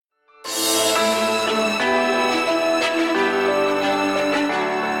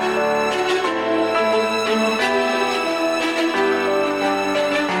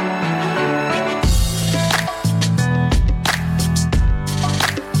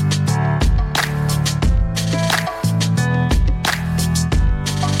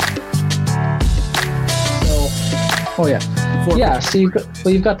Oh yeah, before yeah. So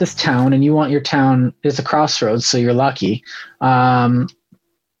you've got this town, and you want your town. It's a crossroads, so you're lucky.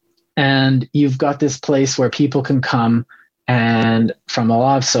 And you've got this place where people can come and from a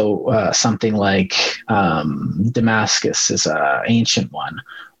lot of something like Damascus is an ancient one,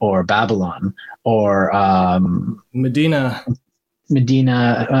 or Babylon, or Medina. It's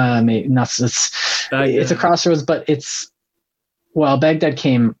a crossroads, but Baghdad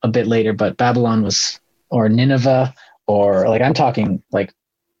came a bit later, but Babylon was, or Nineveh, or like I'm talking like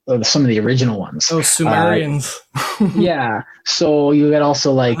some of the original ones. Oh, Sumerians. Yeah. So you get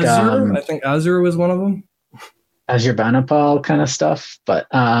also like Azur. I think Azur was one of them. Azurbanipal kind of stuff, but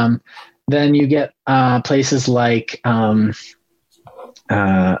then you get places like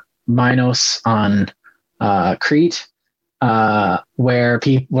Minos on Crete, where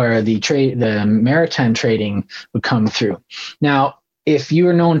the maritime trading would come through. Now, if you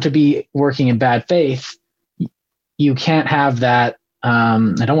are known to be working in bad faith, you can't have that. I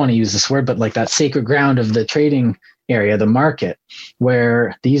don't want to use this word, but like that sacred ground of the trading area, the market,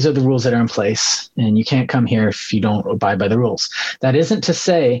 where these are the rules that are in place, and you can't come here if you don't abide by the rules. That isn't to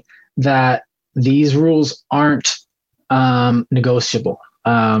say that these rules aren't negotiable.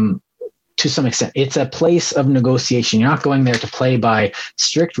 To some extent, it's a place of negotiation. You're not going there to play by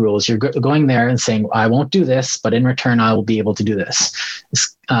strict rules. You're going there and saying, I won't do this, but in return, I will be able to do this.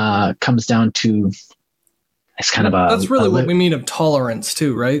 This comes down to, it's kind of that's really what we mean of tolerance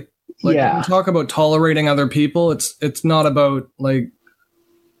too, right? Like when we talk about tolerating other people, it's not about like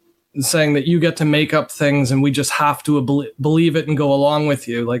saying that you get to make up things and we just have to believe it and go along with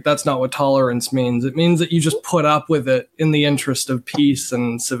you. Like that's not what tolerance means. It means that you just put up with it in the interest of peace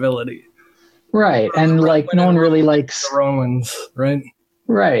and civility. Right. And like no one really likes the Romans, right?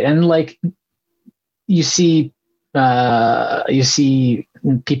 Right. And like you see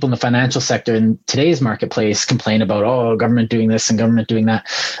people in the financial sector in today's marketplace complain about, government doing this and government doing that.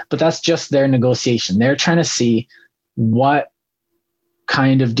 But that's just their negotiation. They're trying to see what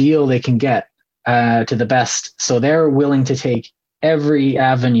kind of deal they can get to the best. So they're willing to take every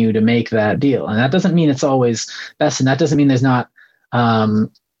avenue to make that deal. And that doesn't mean it's always best. And that doesn't mean there's not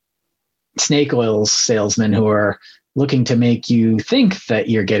snake oil salesmen who are looking to make you think that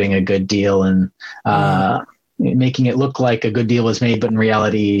you're getting a good deal and making it look like a good deal was made, but in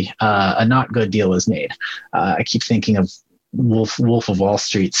reality, a not good deal was made. I keep thinking of Wolf of Wall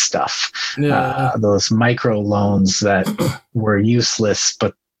Street stuff. Those micro loans that were useless,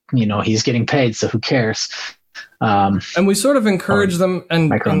 but he's getting paid, so who cares? And we sort of encourage them and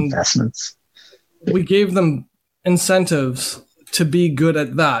micro investments. We gave them incentives to be good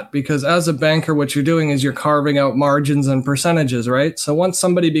at that, because as a banker, what you're doing is you're carving out margins and percentages, right? So once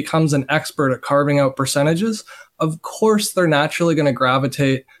somebody becomes an expert at carving out percentages, of course, they're naturally going to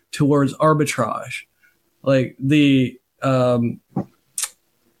gravitate towards arbitrage. Like the, what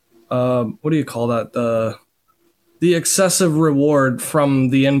do you call that? The excessive reward from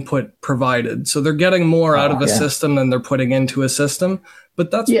the input provided. So they're getting more out of a system than they're putting into a system. But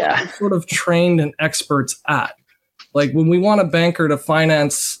that's what we're sort of trained and experts at. Like when we want a banker to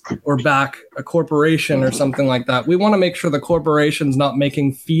finance or back a corporation or something like that, we want to make sure the corporation's not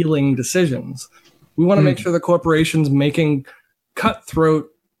making feeling decisions. We want to make sure the corporation's making cutthroat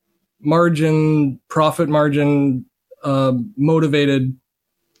profit margin, motivated,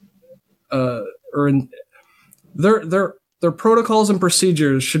 their protocols and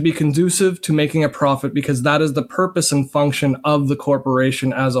procedures should be conducive to making a profit, because that is the purpose and function of the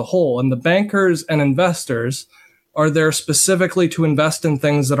corporation as a whole. And the bankers and investors are there specifically to invest in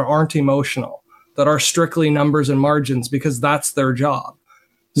things that aren't emotional, that are strictly numbers and margins, because that's their job.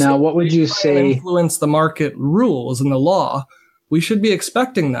 Now, what would you say? Influence the market rules and the law. We should be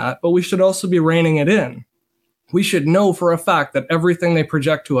expecting that, but we should also be reining it in. We should know for a fact that everything they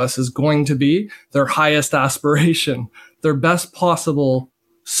project to us is going to be their highest aspiration, their best possible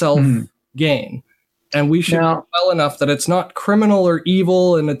self-gain. And we should know well enough that it's not criminal or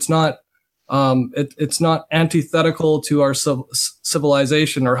evil, and it's not it's not antithetical to our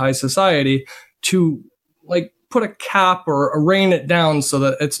civilization or high society to like put a cap or rein it down so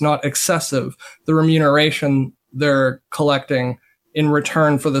that it's not excessive. The remuneration they're collecting in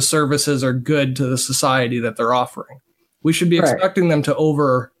return for the services are good to the society that they're offering. We should be expecting them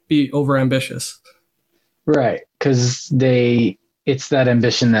to be over ambitious. Right. Because it's that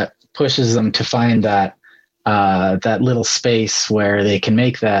ambition that pushes them to find that little space where they can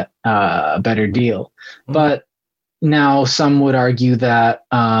make that better deal. But now some would argue that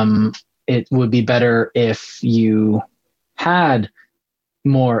it would be better if you had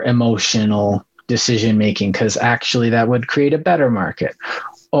more emotional decision making, because actually that would create a better market,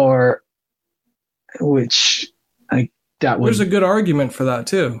 or which I There's a good argument for that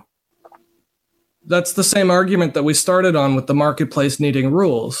too. That's the same argument that we started on with the marketplace needing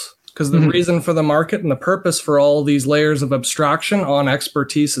rules. Because the reason for the market and the purpose for all these layers of abstraction on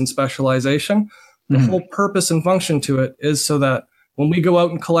expertise and specialization, the whole purpose and function to it is so that when we go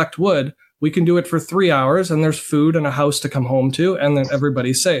out and collect wood, we can do it for 3 hours and there's food and a house to come home to and then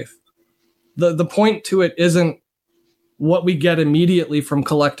everybody's safe. The point to it isn't what we get immediately from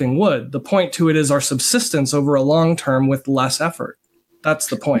collecting wood. The point to it is our subsistence over a long term with less effort. That's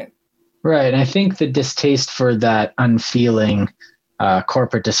the point. Right. I think the distaste for that unfeeling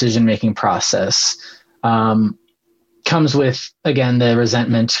corporate decision-making process comes with, again, the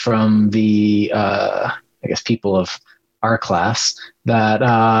resentment from the, people of our class that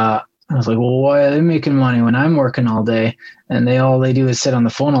I was like, well, why are they making money when I'm working all day and all they do is sit on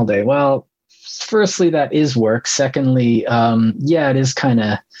the phone all day? Well, firstly, that is work. Secondly, it is kind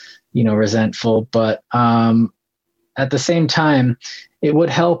of, resentful. But at the same time, it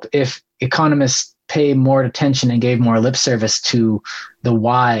would help if economists pay more attention and gave more lip service to the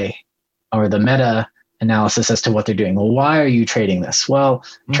why or the meta analysis as to what they're doing. Well, why are you trading this? Well,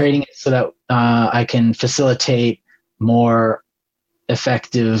 I'm trading it so that I can facilitate more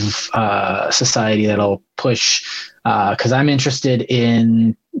effective society that'll push, because I'm interested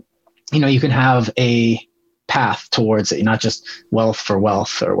in, you can have a path towards it, not just wealth for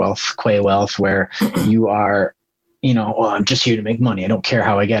wealth or wealth qua wealth, where you are, I'm just here to make money. I don't care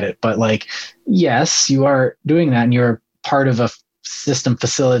how I get it. But yes, you are doing that and you're part of a system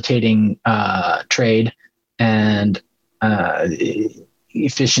facilitating trade and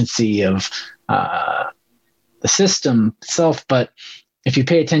efficiency of the system itself. But if you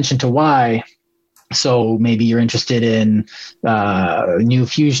pay attention to why, so maybe you're interested in new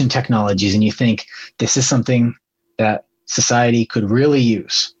fusion technologies and you think this is something that society could really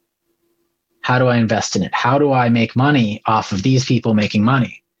use. How do I invest in it? How do I make money off of these people making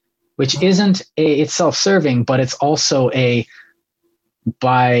money? Which isn't it's self-serving, but it's also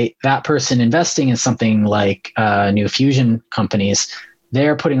by that person investing in something like new fusion companies,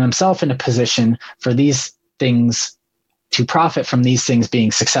 they're putting themselves in a position for these things to profit from these things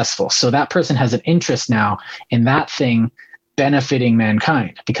being successful. So that person has an interest now in that thing benefiting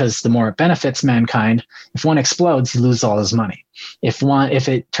mankind, because the more it benefits mankind, if one explodes, he loses all his money. If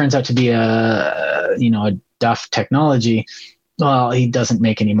it turns out to be a duff technology, well, he doesn't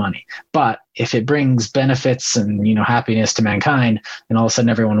make any money. But if it brings benefits and happiness to mankind, and all of a sudden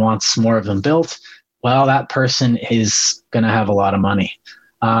everyone wants more of them built, well, that person is going to have a lot of money.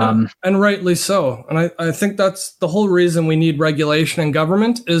 And rightly so. And I think that's the whole reason we need regulation and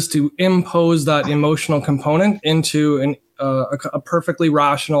government, is to impose that emotional component into a perfectly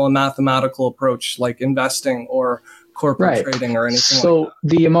rational and mathematical approach like investing or corporate trading or anything like that. So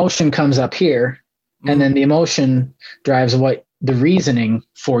the emotion comes up here, and then the emotion drives what the reasoning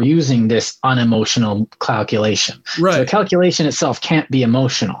for using this unemotional calculation. Right. So the calculation itself can't be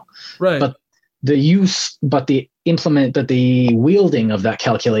emotional. Right. But the wielding of that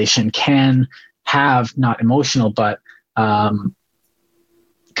calculation can have not emotional, but kind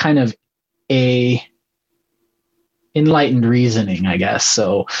of a enlightened reasoning, I guess.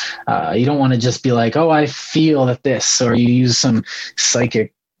 So you don't want to just be like, oh, I feel that this, or you use some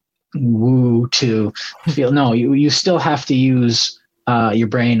psychic woo to feel. No, you still have to use your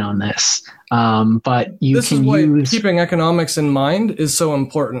brain on this. But this is why keeping economics in mind is so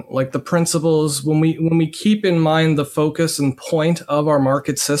important. Like the principles, when we keep in mind the focus and point of our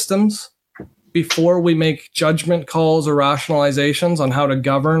market systems before we make judgment calls or rationalizations on how to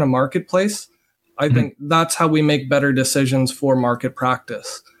govern a marketplace, I think that's how we make better decisions for market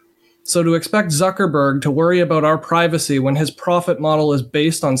practice. So to expect Zuckerberg to worry about our privacy when his profit model is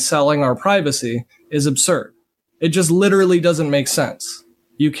based on selling our privacy is absurd. It just literally doesn't make sense.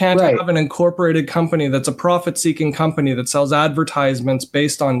 You can't have an incorporated company that's a profit-seeking company that sells advertisements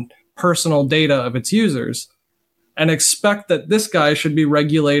based on personal data of its users and expect that this guy should be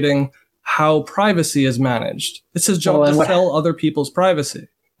regulating how privacy is managed. It's his job to sell other people's privacy.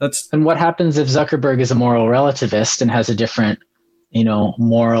 And what happens if Zuckerberg is a moral relativist and has a different,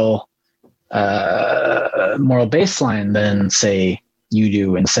 moral baseline than, say, you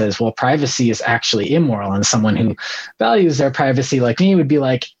do, and says, well, privacy is actually immoral, and someone who values their privacy like me would be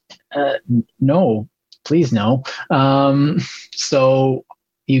like, no, please no. So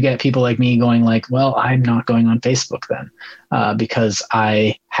you get people like me going like, well, I'm not going on Facebook then because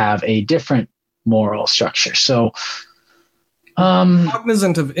I have a different moral structure. So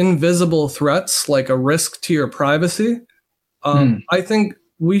cognizant of invisible threats like a risk to your privacy, I think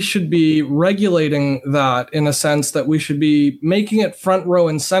we should be regulating that in a sense that we should be making it front row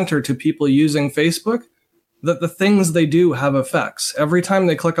and center to people using Facebook that the things they do have effects. Every time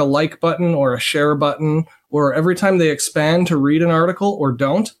they click a like button or a share button, or every time they expand to read an article or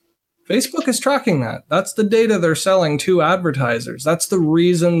don't, Facebook is tracking that. That's the data they're selling to advertisers. That's the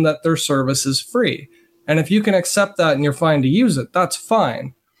reason that their service is free. And if you can accept that and you're fine to use it, that's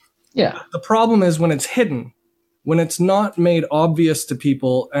fine. Yeah. The problem is when it's hidden, when it's not made obvious to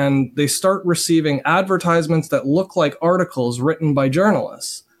people and they start receiving advertisements that look like articles written by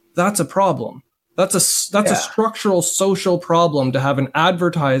journalists. That's a problem. That's a structural social problem to have an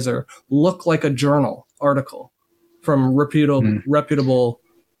advertiser look like a journal article from reputable,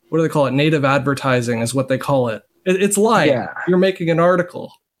 what do they call it? Native advertising is what they call it. It's lying. Yeah. You're making an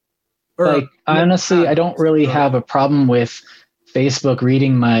article. Honestly, I don't really have a problem with Facebook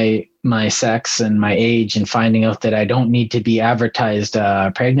reading my sex and my age and finding out that I don't need to be advertised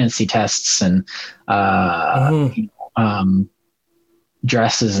pregnancy tests and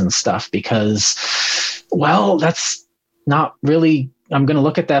dresses and stuff, because, well, that's not really, I'm going to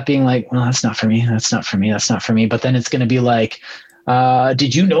look at that being like, well, that's not for me. That's not for me. That's not for me. But then it's going to be like,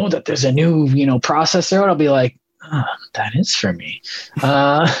 did you know that there's a new, processor? I'll be like, oh, that is for me.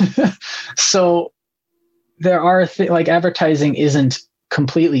 So there are like advertising isn't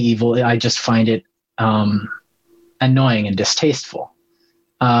completely evil. I just find it annoying and distasteful.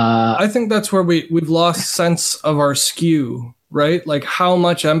 I think that's where we've lost sense of our skew, right? Like how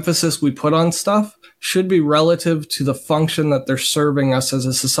much emphasis we put on stuff should be relative to the function that they're serving us as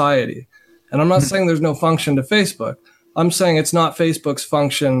a society. And I'm not saying there's no function to Facebook. I'm saying it's not Facebook's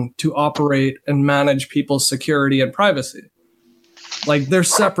function to operate and manage people's security and privacy. Like they're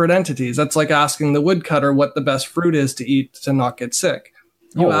separate entities. That's like asking the woodcutter what the best fruit is to eat to not get sick.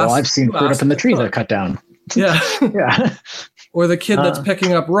 I've seen fruit up in the trees I cut down. Yeah. Yeah. Or the kid that's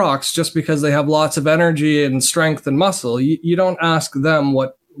picking up rocks just because they have lots of energy and strength and muscle. You don't ask them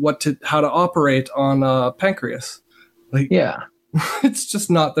how to operate on a pancreas. Yeah. It's just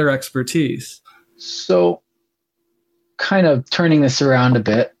not their expertise. So kind of turning this around a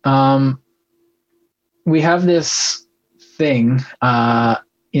bit, we have this thing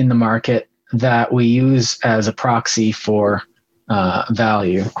in the market that we use as a proxy for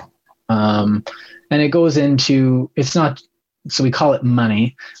value. And it goes into, it's not, so we call it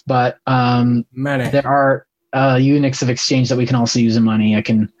money, but there are units of exchange that we can also use in money. I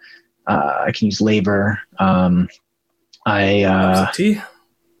can use labor. Anything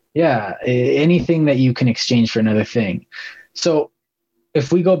that you can exchange for another thing. So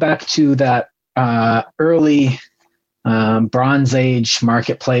if we go back to that early Bronze Age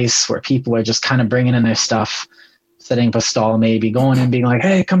marketplace where people are just kind of bringing in their stuff, setting up a stall, maybe going and being like,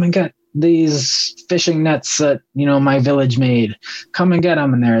 hey, come and get these fishing nets that my village made. Come and get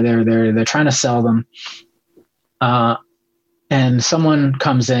them, and they're trying to sell them. And someone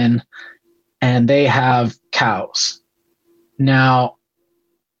comes in, and they have cows. Now,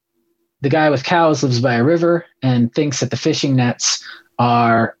 the guy with cows lives by a river and thinks that the fishing nets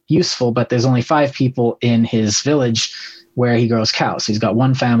are useful, but there's only 5 people in his village where he grows cows. He's got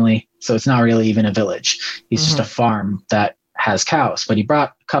one family, so it's not really even a village. He's just a farm that has cows, but he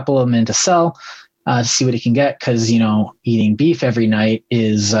brought a couple of them in to sell to see what he can get, because eating beef every night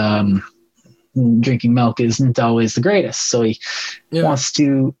is drinking milk isn't always the greatest, so he wants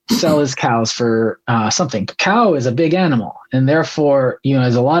to sell his cows for something. But cow is a big animal, and therefore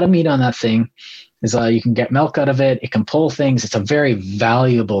there's a lot of meat on that thing. You can get milk out of it, it can pull things, it's a very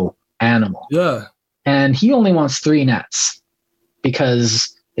valuable animal. And he only wants 3 nets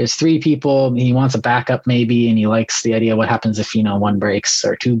because there's 3 people. He wants a backup maybe, and he likes the idea of what happens if, one breaks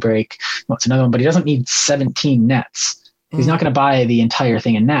or 2 break. He wants another one, but he doesn't need 17 nets. He's not going to buy the entire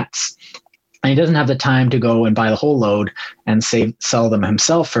thing in nets. And he doesn't have the time to go and buy the whole load and sell them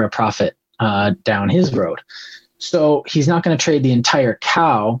himself for a profit down his road. So he's not going to trade the entire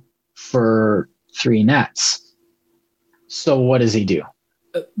cow for 3 nets. So what does he do?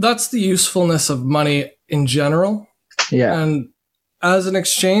 That's the usefulness of money in general. Yeah. And as an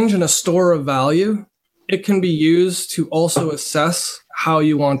exchange and a store of value, it can be used to also assess how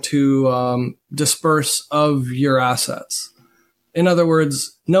you want to disperse of your assets. In other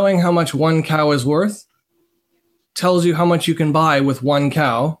words, knowing how much one cow is worth tells you how much you can buy with one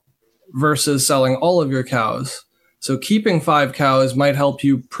cow versus selling all of your cows. So keeping 5 cows might help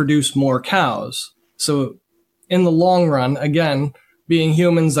you produce more cows. So in the long run, again, being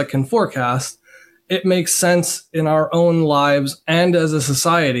humans that can forecast, it makes sense in our own lives and as a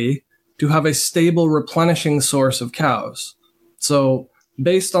society to have a stable replenishing source of cows. So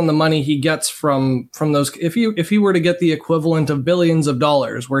based on the money he gets from those, if he were to get the equivalent of billions of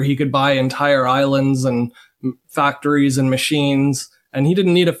dollars where he could buy entire islands and factories and machines and he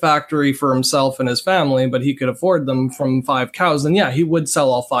didn't need a factory for himself and his family, but he could afford them from 5 cows, then yeah, he would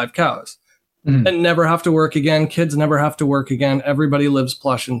sell all 5 cows and never have to work again. Kids never have to work again. Everybody lives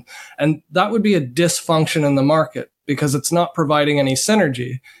plush. And that would be a dysfunction in the market because it's not providing any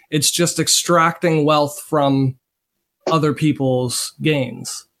synergy. It's just extracting wealth from other people's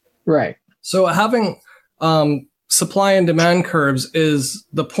gains. Right. So having supply and demand curves is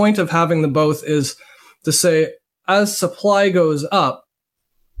the point of having the both is to say, as supply goes up,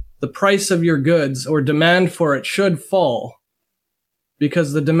 the price of your goods or demand for it should fall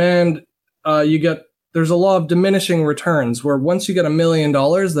because the demand, there's a law of diminishing returns where once you get $1 million,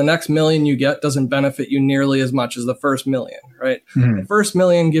 the next million you get doesn't benefit you nearly as much as the first million, right? The first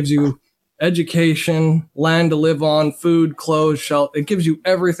million gives you education, land to live on, food, clothes, shelter. It gives you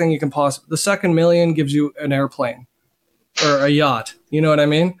everything you can possibly. The second million gives you an airplane or a yacht. You know what I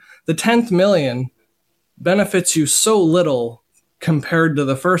mean? The 10th million benefits you so little compared to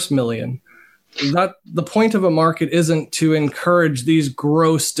the first million that the point of a market isn't to encourage these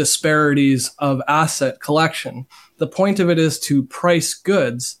gross disparities of asset collection. The point of it is to price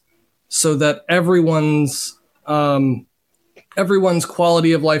goods so that everyone's quality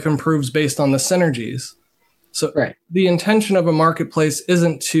of life improves based on the synergies. So the intention of a marketplace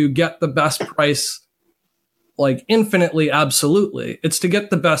isn't to get the best price, like infinitely, absolutely. It's to get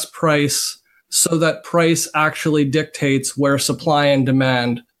the best price so that price actually dictates where supply and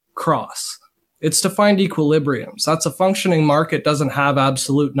demand cross. It's to find equilibriums. That's a functioning market doesn't have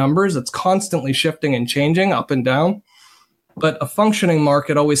absolute numbers. It's constantly shifting and changing up and down. But a functioning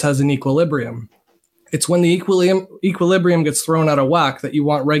market always has an equilibrium. It's when the equilibrium gets thrown out of whack that you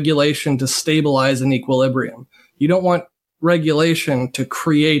want regulation to stabilize an equilibrium. You don't want regulation to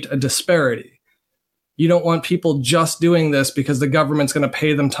create a disparity. You don't want people just doing this because the government's going to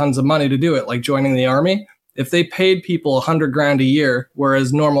pay them tons of money to do it, like joining the army. If they paid people $100,000 a year,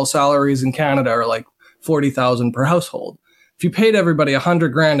 whereas normal salaries in Canada are like $40,000 per household, if you paid everybody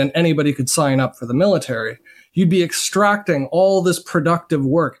 $100,000 and anybody could sign up for the military, you'd be extracting all this productive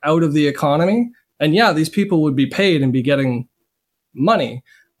work out of the economy. And yeah, these people would be paid and be getting money,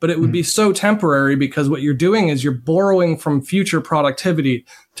 but it would be so temporary because what you're doing is you're borrowing from future productivity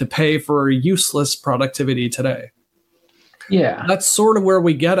to pay for useless productivity today. Yeah. That's sort of where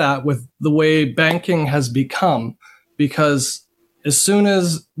we get at with the way banking has become, because as soon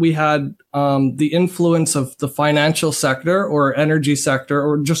as we had the influence of the financial sector or energy sector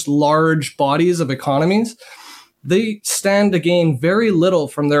or just large bodies of economies, they stand to gain very little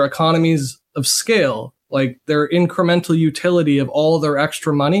from their economies of scale. Like their incremental utility of all their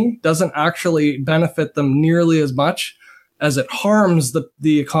extra money doesn't actually benefit them nearly as much as it harms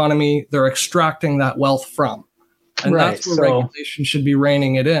the economy they're extracting that wealth from. And that's where regulation should be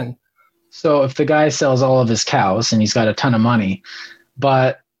reining it in. So if the guy sells all of his cows and he's got a ton of money,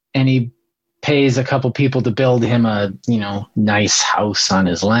 and he pays a couple people to build him a, nice house on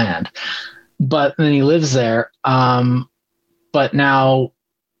his land, but then he lives there. But now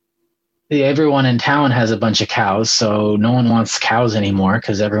everyone in town has a bunch of cows, so no one wants cows anymore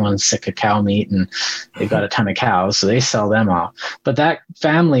because everyone's sick of cow meat and they've got a ton of cows, so they sell them off. But that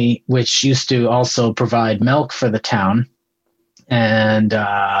family, which used to also provide milk for the town and,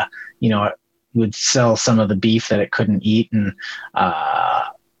 would sell some of the beef that it couldn't eat, and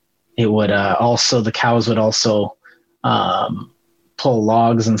it would the cows would also pull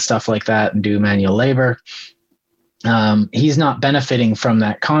logs and stuff like that and do manual labor. He's not benefiting from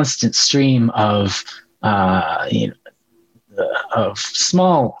that constant stream of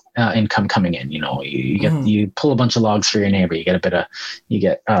small income coming in. You pull a bunch of logs for your neighbor, you get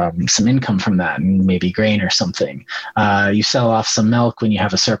some income from that, and maybe grain or something. You sell off some milk when you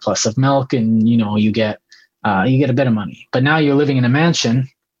have a surplus of milk, and you get a bit of money. But now you're living in a mansion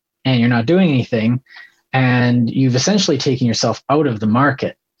and you're not doing anything, and you've essentially taken yourself out of the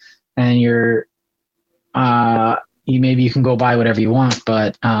market, and maybe you can go buy whatever you want,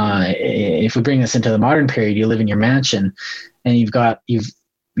 but if we bring this into the modern period, you live in your mansion and you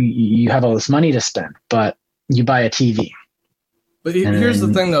have all this money to spend, but you buy a TV. But here's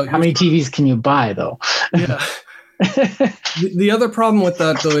the thing, though. How many TVs can you buy, though? Yeah. The other problem with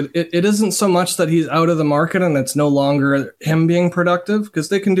that, though, it isn't so much that he's out of the market and it's no longer him being productive, because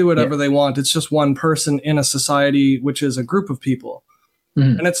they can do whatever they want. It's just one person in a society, which is a group of people.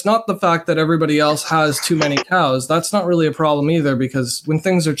 Mm-hmm. And it's not the fact that everybody else has too many cows. That's not really a problem either, because when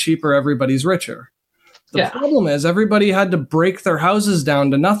things are cheaper, everybody's richer. The problem is everybody had to break their houses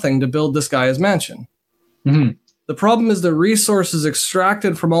down to nothing to build this guy's mansion. Mm-hmm. The problem is the resources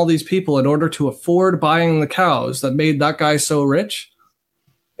extracted from all these people in order to afford buying the cows that made that guy so rich.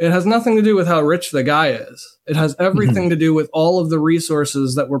 It has nothing to do with how rich the guy is. It has everything to do with all of the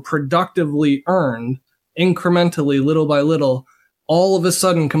resources that were productively earned incrementally, little by little, all of a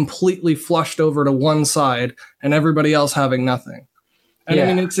sudden completely flushed over to one side and everybody else having nothing. And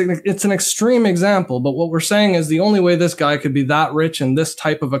I mean, it's an extreme example, but what we're saying is the only way this guy could be that rich in this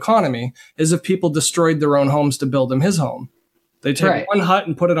type of economy is if people destroyed their own homes to build him his home. They take one hut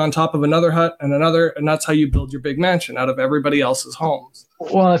and put it on top of another hut and another, and that's how you build your big mansion out of everybody else's homes.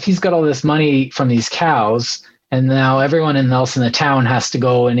 Well, if he's got all this money from these cows, and now everyone else in the town has to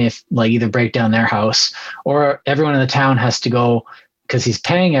go and either break down their house, or everyone in the town has to go, because he's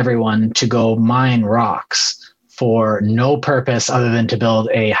paying everyone to go mine rocks for no purpose other than to build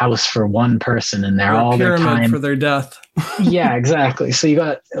a house for one person, and they're all their time for their death. Yeah, exactly. So you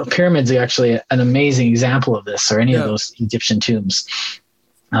got pyramids are actually an amazing example of this, or any of those Egyptian tombs,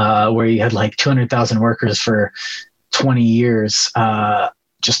 where you had like 200,000 workers for 20 years,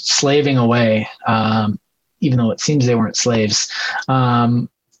 just slaving away, even though it seems they weren't slaves,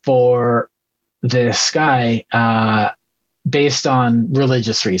 for this guy, based on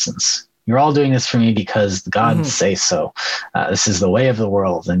religious reasons. You're all doing this for me because the gods say so. This is the way of the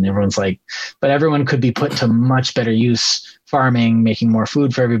world. And everyone's like, but everyone could be put to much better use, farming, making more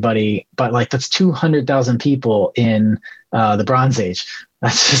food for everybody. But like, that's 200,000 people in the Bronze Age.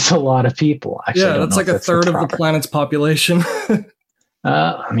 That's just a lot of people. Actually, that's like a third of the planet's population.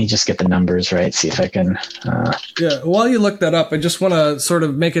 Let me just get the numbers right, see if I can. While you look that up, I just want to sort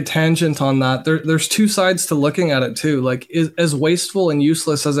of make a tangent on that. There's two sides to looking at it too. Like, as wasteful and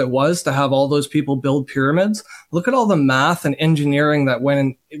useless as it was to have all those people build pyramids, look at all the math and engineering that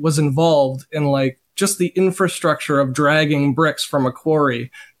was involved in like just the infrastructure of dragging bricks from a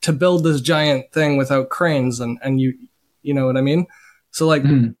quarry to build this giant thing without cranes, and you know what I mean? So like.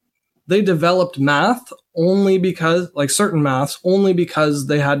 They developed math only because, like certain maths, only because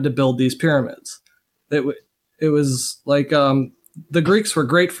they had to build these pyramids. It was like, the Greeks were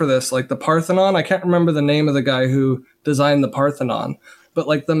great for this, like the Parthenon. I can't remember the name of the guy who designed the Parthenon, but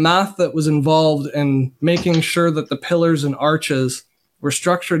like the math that was involved in making sure that the pillars and arches were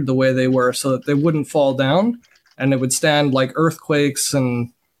structured the way they were so that they wouldn't fall down and it would stand like earthquakes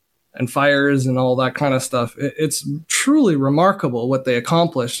and fires and all that kind of stuff. It's truly remarkable what they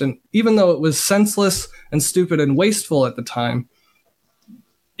accomplished. And even though it was senseless and stupid and wasteful at the time,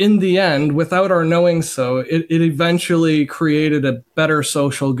 in the end, without our knowing so, it eventually created a better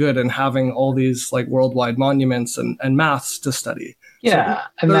social good in having all these like worldwide monuments and maths to study. Yeah. So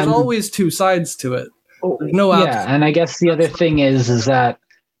and there's always two sides to it. And I guess the other thing is that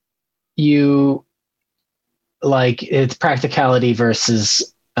it's practicality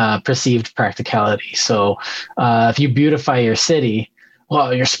versus perceived practicality. So if you beautify your city,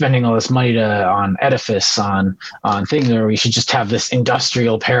 well, you're spending all this money on edifice, on things, or we should just have this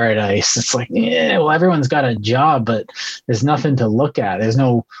industrial paradise. It's like, well, everyone's got a job, but there's nothing to look at. There's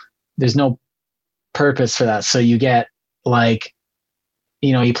no purpose for that. So you get like,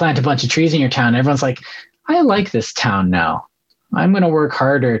 you plant a bunch of trees in your town. And everyone's like, I like this town now. I'm going to work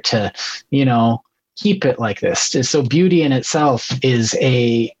harder to, keep it like this. So beauty in itself is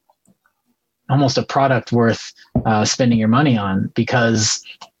almost a product worth spending your money on, because,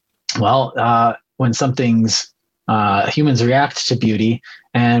 when humans react to beauty,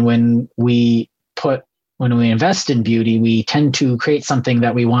 and when we invest in beauty, we tend to create something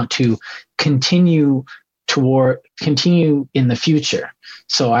that we want to continue in the future.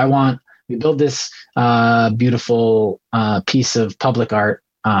 So we build this beautiful piece of public art.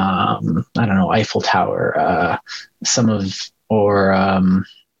 I don't know, Eiffel Tower, some of the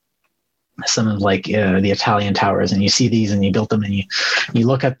Italian towers, and you see these and you built them and you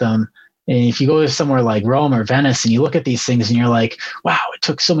look at them. And if you go to somewhere like Rome or Venice and you look at these things and you're like, wow, it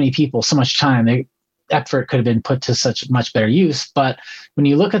took so many people, so much time. The effort could have been put to such much better use. But when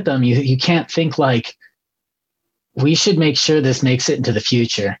you look at them, you can't think like, we should make sure this makes it into the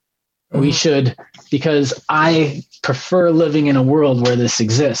future. We should, because I prefer living in a world where this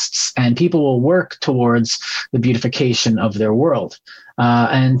exists, and people will work towards the beautification of their world.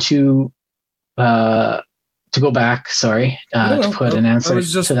 And to go back, to put an answer to that. I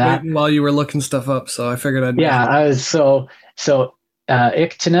was just waiting while you were looking stuff up, so I figured I'd. Yeah, I was so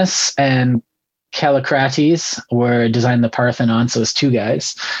Ictinus and Callicrates designed the Parthenon, so it's two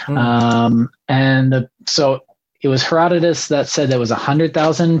guys, it was Herodotus that said there was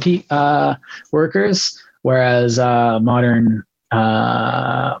 100,000 workers, whereas modern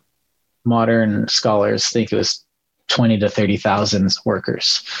scholars think it was 20 to 30,000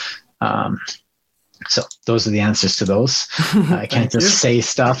 workers. So those are the answers to those. I can't just say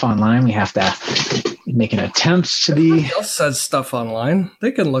stuff online. We have to, make an attempt to be. Everybody else says stuff online.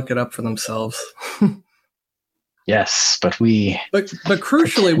 They can look it up for themselves. Yes, but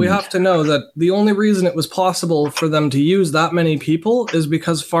crucially, we have to know that the only reason it was possible for them to use that many people is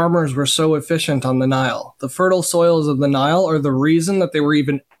because farmers were so efficient on the Nile. The fertile soils of the Nile are the reason that they were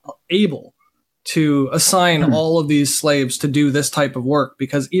even able to assign all of these slaves to do this type of work,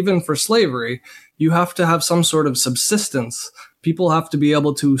 because even for slavery, you have to have some sort of subsistence. People have to be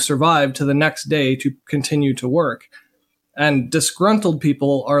able to survive to the next day to continue to work. And disgruntled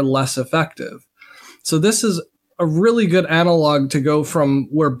people are less effective. So this is a really good analog to go from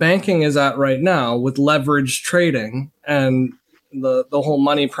where banking is at right now with leverage trading and the whole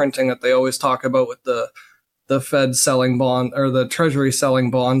money printing that they always talk about with the Fed selling bond, or the Treasury selling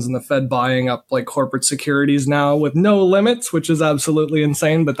bonds, and the Fed buying up like corporate securities now with no limits, which is absolutely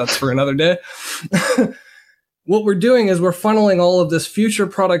insane, but that's for another day. What we're doing is we're funneling all of this future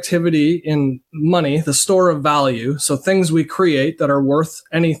productivity in money, the store of value. So things we create that are worth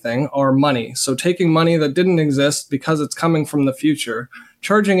anything are money. So taking money that didn't exist because it's coming from the future,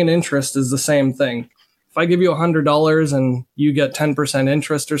 charging an interest is the same thing. If I give you $100 and you get 10%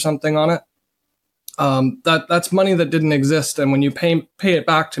 interest or something on it, that's money that didn't exist. And when you pay it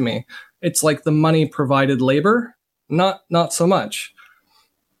back to me, it's like the money provided labor, not so much.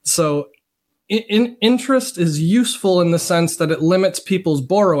 So interest is useful in the sense that it limits people's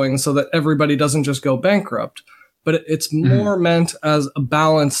borrowing so that everybody doesn't just go bankrupt. But it's more meant as a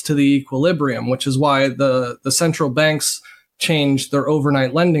balance to the equilibrium, which is why the central banks change their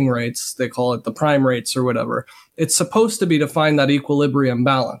overnight lending rates. They call it the prime rates or whatever. It's supposed to be to find that equilibrium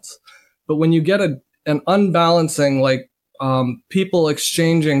balance. But when you get an unbalancing, like people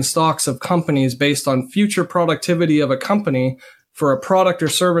exchanging stocks of companies based on future productivity of a company for a product or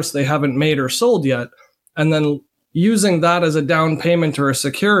service they haven't made or sold yet, and then using that as a down payment or a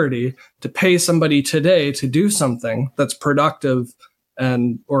security to pay somebody today to do something that's productive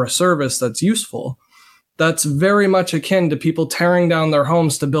or a service that's useful, that's very much akin to people tearing down their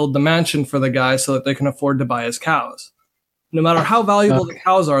homes to build the mansion for the guy so that they can afford to buy his cows. No matter how valuable the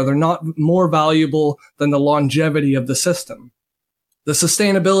cows are, they're not more valuable than the longevity of the system. The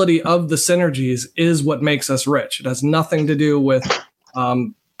sustainability of the synergies is what makes us rich. It has nothing to do with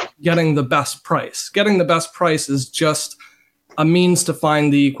getting the best price. Getting the best price is just a means to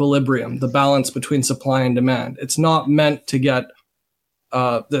find the equilibrium, the balance between supply and demand. It's not meant to get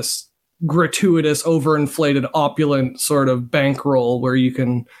this gratuitous, overinflated, opulent sort of bankroll where you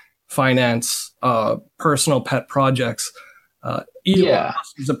can finance personal pet projects. Elon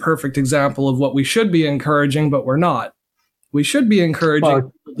Musk is a perfect example of what we should be encouraging, but we're not. We should be encouraging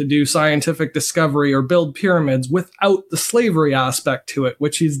people to do scientific discovery or build pyramids without the slavery aspect to it,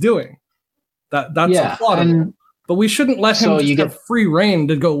 which he's doing. That's applaudable. But we shouldn't let him have free reign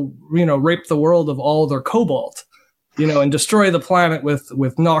to go, rape the world of all their cobalt, and destroy the planet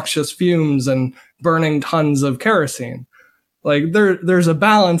with noxious fumes and burning tons of kerosene. Like there's a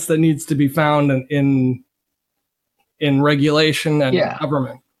balance that needs to be found in regulation and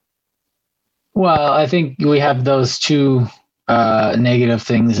government. Well, I think we have those two negative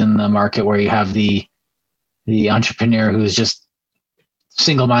things in the market where you have the entrepreneur who's just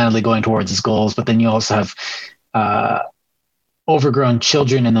single-mindedly going towards his goals, but then you also have overgrown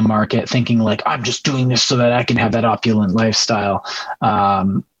children in the market thinking like, I'm just doing this so that I can have that opulent lifestyle.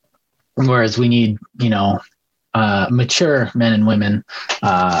 Whereas we need, mature men and women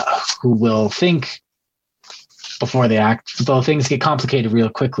who will think before they act, though things get complicated real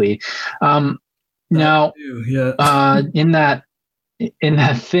quickly. Now, in that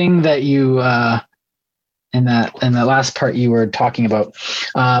thing that you in that last part you were talking about,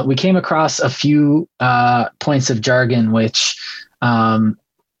 we came across a few points of jargon which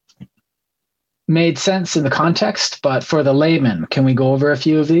made sense in the context, but for the layman, can we go over a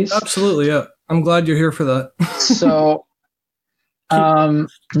few of these? Absolutely, yeah. I'm glad you're here for that. So.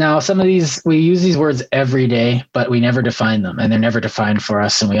 Now some of these, we use these words every day, but we never define them, and they're never defined for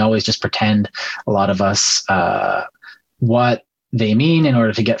us. And we always just pretend, a lot of us, what they mean in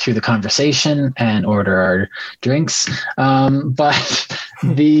order to get through the conversation and order our drinks. But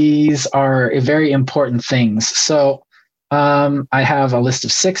these are very important things. So, I have a list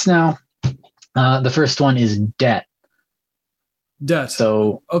of 6 now. The first one is debt. Debt.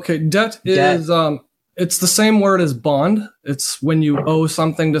 So, okay. Debt is, it's the same word as bond. It's when you owe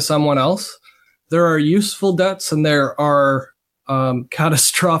something to someone else. There are useful debts and there are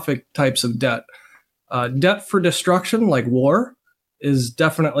catastrophic types of debt. Debt for destruction, like war, is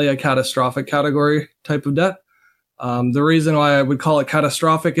definitely a catastrophic category type of debt. The reason why I would call it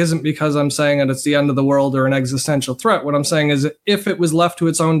catastrophic isn't because I'm saying that it's the end of the world or an existential threat. What I'm saying is if it was left to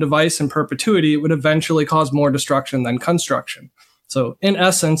its own device in perpetuity, it would eventually cause more destruction than construction. So in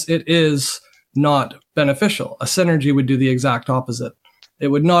essence, it is not beneficial. A synergy would do the exact opposite. It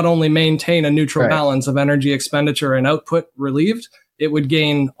would not only maintain a neutral balance of energy expenditure and output relieved, it would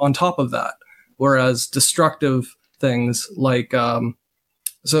gain on top of that. Whereas destructive things like,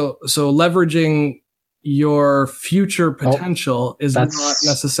 so leveraging your future potential is not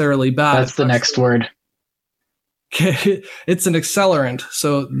necessarily bad. That's the next word. It's an accelerant.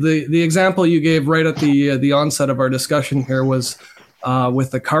 So the example you gave right at the onset of our discussion here was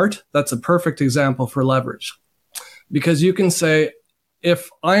with the cart. That's a perfect example for leverage. Because you can say,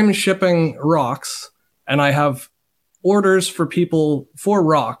 if I'm shipping rocks and I have orders for people for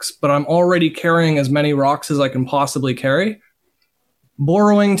rocks, but I'm already carrying as many rocks as I can possibly carry,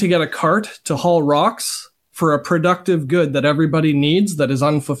 borrowing to get a cart to haul rocks for a productive good that everybody needs that is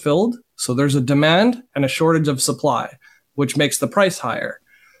unfulfilled. So there's a demand and a shortage of supply, which makes the price higher.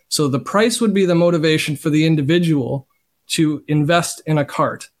 So the price would be the motivation for the individual to invest in a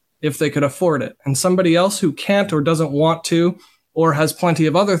cart if they could afford it. And somebody else who can't or doesn't want to, or has plenty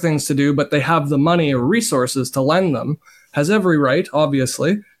of other things to do, but they have the money or resources to lend them, has every right,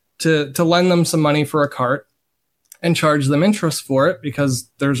 obviously, to lend them some money for a cart and charge them interest for it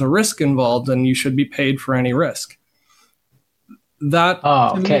because there's a risk involved and you should be paid for any risk. That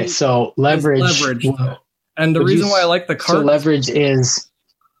okay. So leverage. And the reason why I like the cart. So leverage is.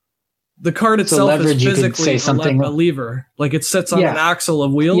 The cart itself is physically a lever. Like it sits on an axle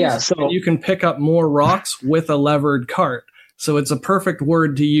of wheels. Yeah, so, and you can pick up more rocks with a levered cart. So it's a perfect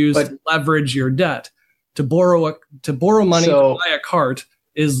word to use to leverage your debt. To borrow money to buy a cart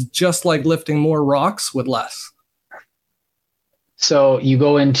is just like lifting more rocks with less. So you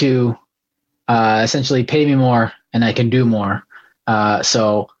go into essentially pay me more and I can do more.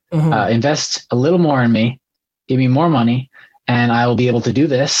 Invest a little more in me, give me more money, and I will be able to do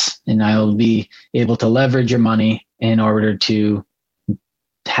this, and I will be able to leverage your money in order to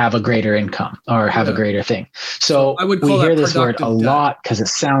have a greater income or have a greater thing. So I would call we hear this word a lot because it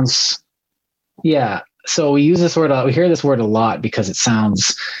sounds, So we use this word, we hear this word a lot because it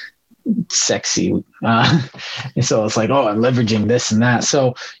sounds sexy. And so it's like, oh, I'm leveraging this and that.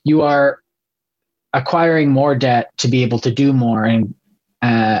 So you are acquiring more debt to be able to do more and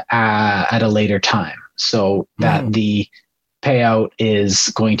at a later time. So that the payout is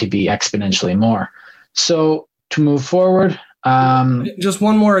going to be exponentially more. So to move forward, just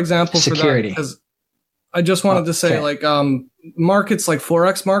one more example security. For that, because I just wanted to say, markets like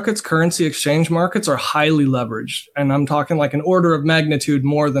Forex markets, currency exchange markets are highly leveraged. And I'm talking like an order of magnitude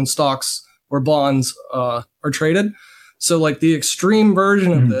more than stocks or bonds are traded. So like the extreme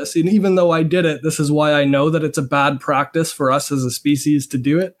version of this, and even though I did it, this is why I know that it's a bad practice for us as a species to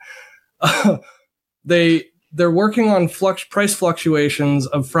do it. They're working on price fluctuations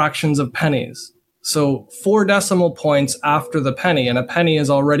of fractions of pennies. So 4 decimal points after the penny, and a penny is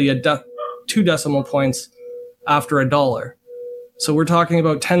already 2 decimal points after a dollar. So we're talking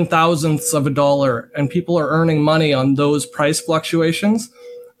about 10,000ths of a dollar, and people are earning money on those price fluctuations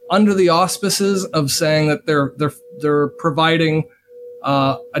under the auspices of saying that they're providing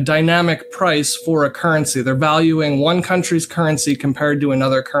a dynamic price for a currency. They're valuing one country's currency compared to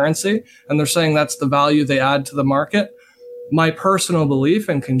another currency, and they're saying that's the value they add to the market. My personal belief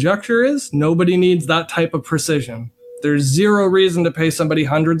and conjecture is nobody needs that type of precision. There's zero reason to pay somebody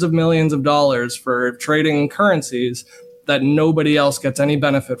hundreds of millions of dollars for trading currencies that nobody else gets any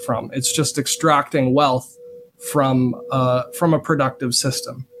benefit from. It's just extracting wealth from a productive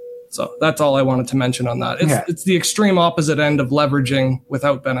system. So that's all I wanted to mention on that. It's the extreme opposite end of leveraging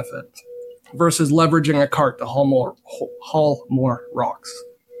without benefit versus leveraging a cart to haul more rocks.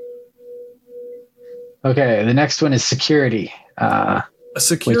 Okay, the next one is security.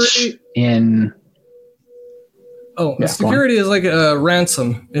 Security security is like a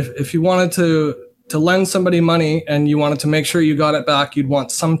ransom. If you wanted to lend somebody money and you wanted to make sure you got it back, you'd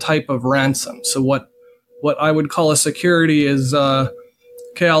want some type of ransom. So what I would call a security is,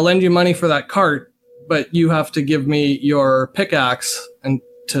 okay, I'll lend you money for that cart, but you have to give me your pickaxe and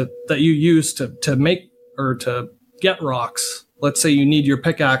that you use to make or to get rocks. Let's say you need your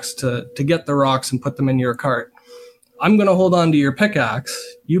pickaxe to get the rocks and put them in your cart. I'm going to hold on to your pickaxe.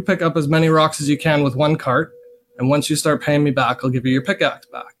 You pick up as many rocks as you can with one cart. And once you start paying me back, I'll give you your pickaxe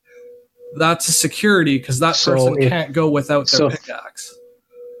back. That's a security because that person can't go without their pickaxe.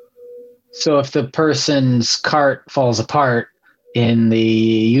 So if the person's cart falls apart in the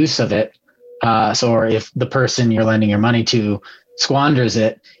use of it, or if the person you're lending your money to squanders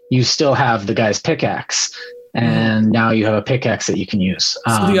it, you still have the guy's pickaxe. and now you have a pickaxe that you can use.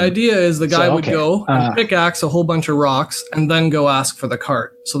 So the idea is the guy would okay. go and pickaxe a whole bunch of rocks and then go ask for the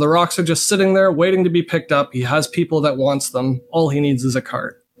cart. So the rocks are just sitting there waiting to be picked up. He has people that wants them. All he needs is a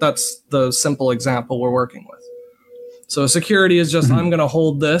cart. That's the simple example we're working with. So a security is just, I'm going to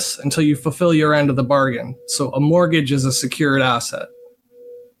hold this until you fulfill your end of the bargain. So a mortgage is a secured asset.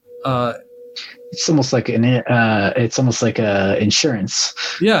 It's almost like a insurance.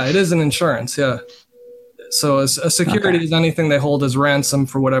 Yeah, it is an insurance. Yeah. So a security is anything they hold as ransom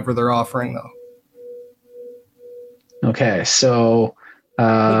for whatever they're offering, though. Okay, so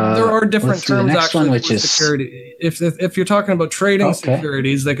there are different terms actually one, which for is security. If you're talking about trading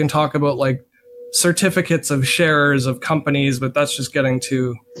securities, they can talk about like certificates of shares of companies, but that's just getting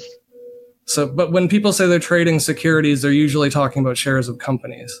too. So, but when people say they're trading securities, they're usually talking about shares of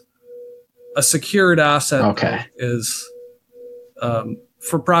companies. A secured asset is,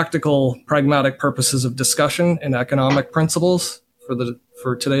 for practical, pragmatic purposes of discussion and economic principles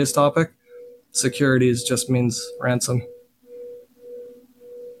for today's topic, securities just means ransom.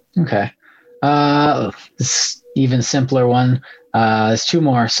 Okay. This even simpler one. There's two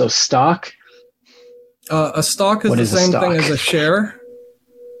more. So stock. A stock is the same thing as a share.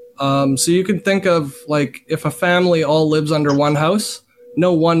 So you can think of like if a family all lives under one house,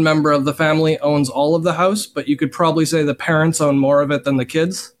 no one member of the family owns all of the house, but you could probably say the parents own more of it than the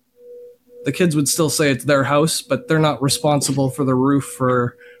kids. The kids would still say it's their house, but they're not responsible for the roof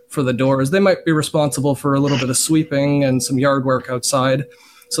for the doors. They might be responsible for a little bit of sweeping and some yard work outside.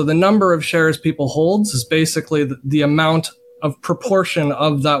 So the number of shares people holds is basically the amount of proportion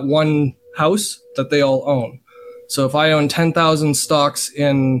of that one house that they all own. So if I own 10,000 stocks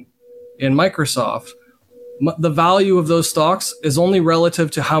in Microsoft, the value of those stocks is only relative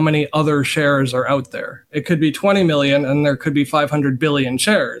to how many other shares are out there. It could be 20 million and there could be 500 billion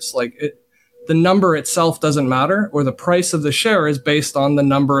shares. The number itself doesn't matter, or the price of the share is based on the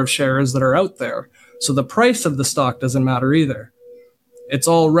number of shares that are out there. So the price of the stock doesn't matter either. It's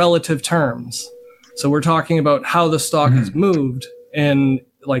all relative terms. So we're talking about how the stock has moved and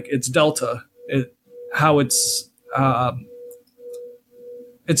like its delta, how its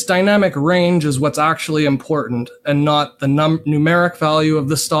dynamic range is what's actually important, and not the numeric value of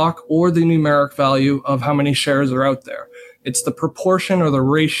the stock or the numeric value of how many shares are out there. It's the proportion or the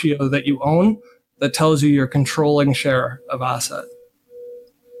ratio that you own that tells you your controlling share of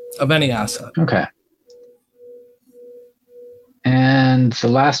any asset. Okay. And the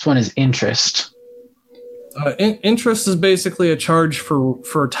last one is interest. Interest is basically a charge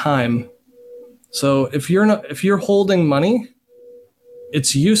for time. So if you're holding money,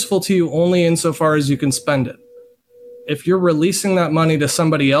 it's useful to you only insofar as you can spend it. If you're releasing that money to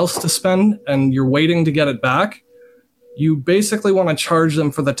somebody else to spend and you're waiting to get it back, you basically want to charge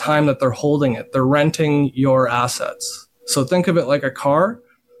them for the time that they're holding it. They're renting your assets. So think of it like a car.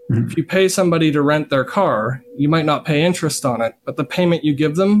 If you pay somebody to rent their car, you might not pay interest on it, but the payment you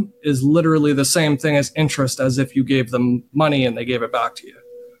give them is literally the same thing as interest as if you gave them money and they gave it back to you.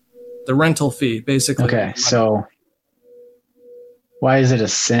 The rental fee, basically. Okay, so why is it a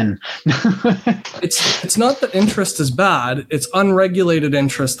sin? It's not that interest is bad. It's unregulated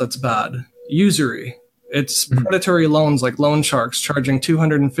interest that's bad. Usury. It's predatory loans like loan sharks charging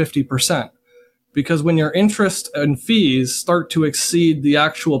 250%. Because when your interest and fees start to exceed the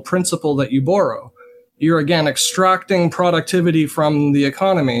actual principal that you borrow, you're again extracting productivity from the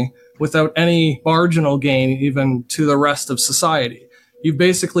economy without any marginal gain even to the rest of society. You've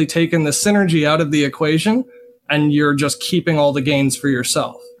basically taken the synergy out of the equation and you're just keeping all the gains for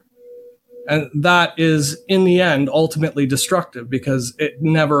yourself. And that is, in the end, ultimately destructive because it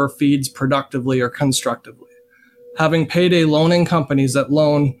never feeds productively or constructively. Having payday loaning companies that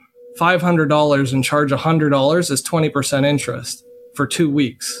loan $500 and charge $100 is 20% interest for 2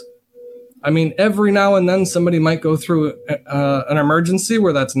 weeks. I mean, every now and then somebody might go through an emergency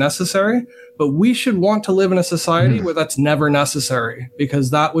where that's necessary, but we should want to live in a society where that's never necessary, because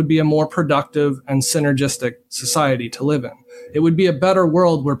that would be a more productive and synergistic society to live in. It would be a better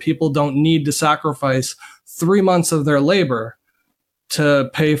world where people don't need to sacrifice 3 months of their labor to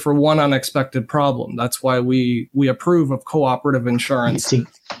pay for one unexpected problem. That's why we approve of cooperative insurance,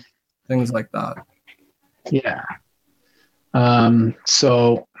 things like that. Yeah.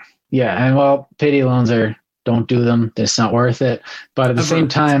 So, yeah, and well, payday loans don't do them. It's not worth it. But at the same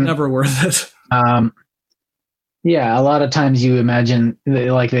time, it's never worth it. Yeah, a lot of times you imagine,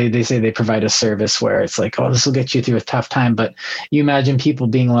 they say they provide a service where it's like, oh, this will get you through a tough time. But you imagine people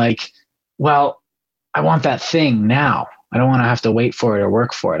being like, well, I want that thing now. I don't want to have to wait for it or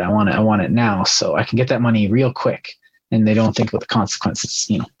work for it. I want it now, so I can get that money real quick. and they don't think about the consequences,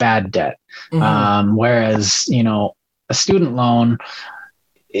 bad debt. Whereas, a student loan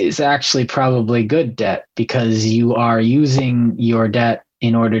is actually probably good debt because you are using your debt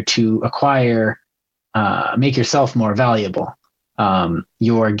in order to make yourself more valuable.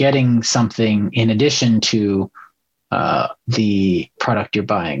 You're getting something in addition to the product you're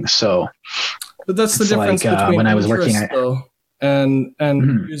buying. So, but that's the difference between when I was working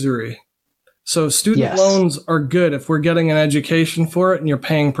and usury. So student loans are good if we're getting an education for it and you're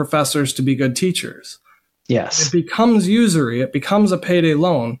paying professors to be good teachers. Yes. It becomes usury. It becomes a payday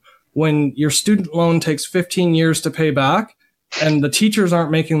loan when your student loan takes 15 years to pay back and the teachers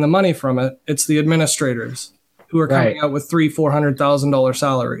aren't making the money from it. It's the administrators who are coming out with $300,000-$400,000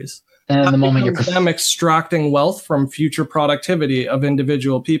 salaries. And the moment you're them extracting wealth from future productivity of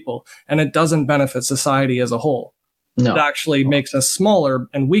individual people, and it doesn't benefit society as a whole. No. It actually makes us smaller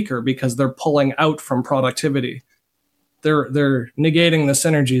and weaker because they're pulling out from productivity. They're negating the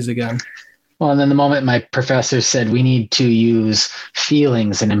synergies again. Well, and then the moment my professor said we need to use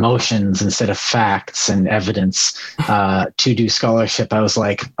feelings and emotions instead of facts and evidence to do scholarship, I was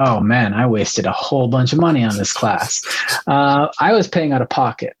like, oh man, I wasted a whole bunch of money on this class. I was paying out of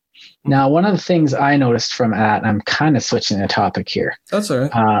pocket. Now, one of the things I noticed from that, and I'm kind of switching the topic here. That's all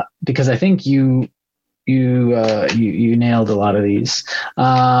right. Because I think you nailed a lot of these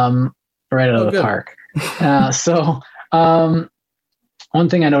right out of the park. One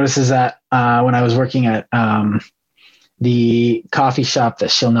thing I noticed is that when I was working at the coffee shop that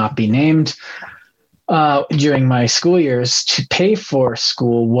shall not be named during my school years, to pay for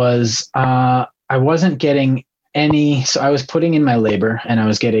school was I wasn't getting any. So I was putting in my labor and I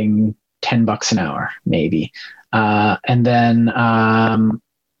was getting $10 an hour, maybe. And then,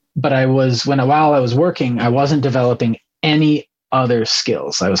 but while I was working, I wasn't developing any other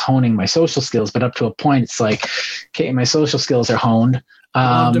skills. I was honing my social skills, but up to a point, it's like, okay, my social skills are honed.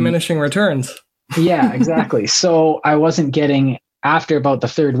 Diminishing returns. Yeah, exactly. So I wasn't getting, after about the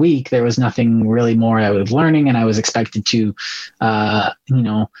third week, there was nothing really more I was learning, and I was expected to,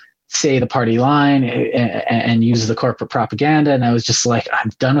 say the party line and use the corporate propaganda. And I was just like, I'm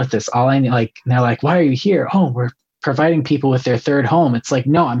done with this. All I need, and they're like, why are you here? Oh, we're providing people with their third home. It's like,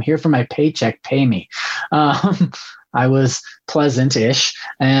 no, I'm here for my paycheck. Pay me. I was pleasant-ish,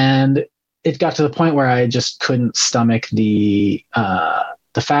 and it got to the point where I just couldn't stomach the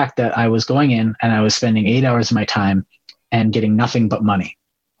fact that I was going in and I was spending 8 hours of my time and getting nothing but money.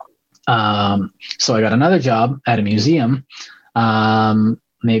 So I got another job at a museum.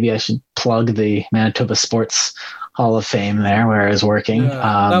 Maybe I should plug the Manitoba Sports Hall of Fame there where I was working.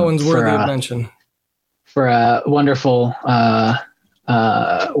 Yeah, that one's worthy of mention. For a wonderful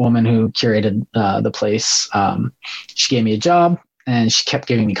woman who curated the place. She gave me a job and she kept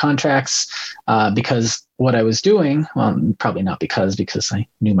giving me contracts because what I was doing, well, probably not because I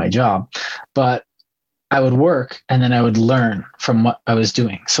knew my job, but I would work and then I would learn from what I was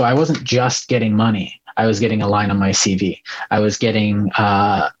doing. So I wasn't just getting money. I was getting a line on my CV. I was getting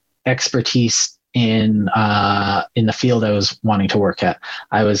expertise in the field I was wanting to work at.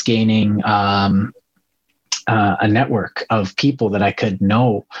 I was gaining a network of people that I could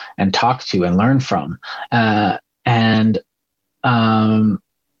know and talk to and learn from, and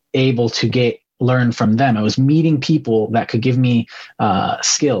able to learn from them. I was meeting people that could give me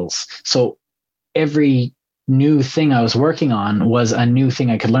skills. So every new thing I was working on was a new thing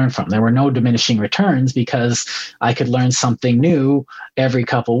I could learn from. There were no diminishing returns because I could learn something new every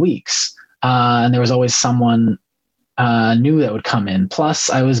couple weeks. And there was always someone new that would come in. Plus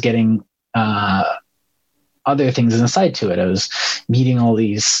I was getting other things aside to it. I was meeting all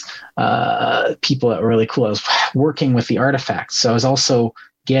these people that were really cool. I was working with the artifacts. So I was also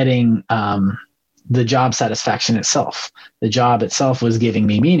getting the job satisfaction itself. The job itself was giving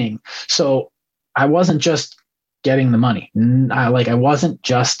me meaning. So I wasn't just getting the money. I wasn't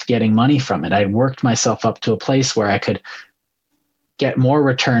just getting money from it. I worked myself up to a place where I could get more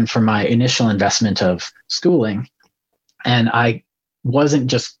return for my initial investment of schooling. And I wasn't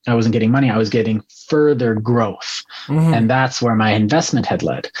getting money. I was getting further growth. Mm-hmm. And that's where my investment had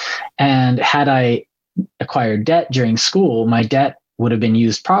led. And had I acquired debt during school, my debt would have been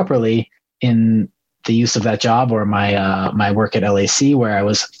used properly in the use of that job or my work at LAC, where I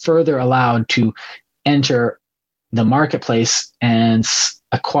was further allowed to enter the marketplace and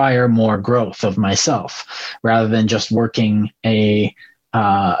acquire more growth of myself, rather than just working a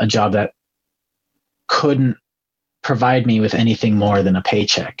job that couldn't provide me with anything more than a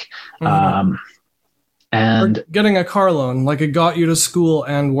paycheck. Mm-hmm. And or getting a car loan, like it got you to school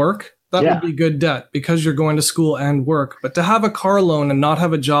and work. That would be good debt because you're going to school and work. But to have a car loan and not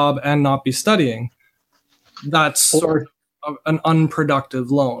have a job and not be studying, that's sort of an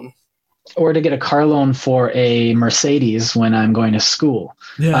unproductive loan. Or to get a car loan for a Mercedes when I'm going to school.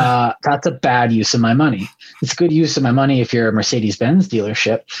 Yeah. That's a bad use of my money. It's a good use of my money if you're a Mercedes-Benz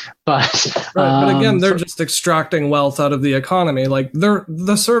dealership, but Right, but again, they're just extracting wealth out of the economy. Like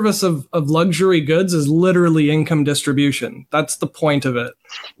the service of luxury goods is literally income distribution. That's the point of it.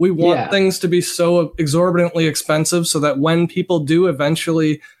 We want things to be so exorbitantly expensive so that when people do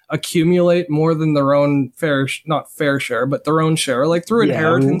eventually accumulate more than their own not fair share, but their own share, like through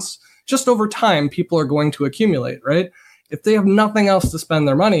inheritance, just over time, people are going to accumulate, right? If they have nothing else to spend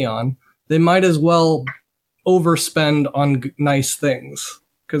their money on, they might as well overspend on nice things.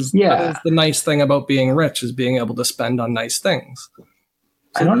 Because that is the nice thing about being rich, is being able to spend on nice things. So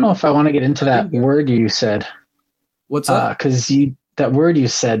I don't know if I want to get into that word you said. What's that? Because that word you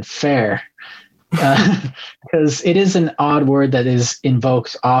said, fair. Because it is an odd word that is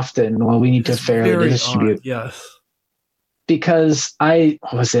invoked often. Well, we need to fairly distribute. Odd, yes. Because I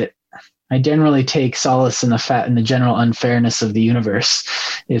generally take solace in the general unfairness of the universe.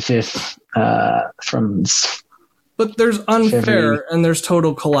 But there's unfair and there's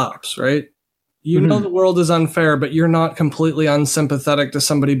total collapse, right? You know the world is unfair, but you're not completely unsympathetic to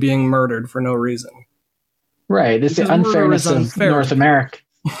somebody being murdered for no reason. Right. It's the unfairness of North America.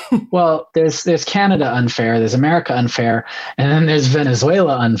 Well, there's Canada unfair, there's America unfair, and then there's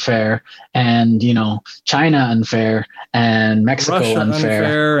Venezuela unfair, and China unfair, and Mexico Russia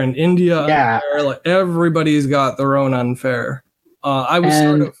unfair, and India unfair. Like everybody's got their own unfair. I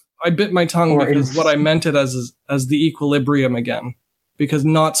bit my tongue because what I meant it as the equilibrium again, because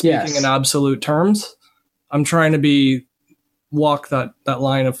not speaking in absolute terms, I'm trying to walk that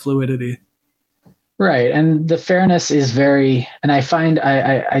line of fluidity. Right, and the fairness is very, and I find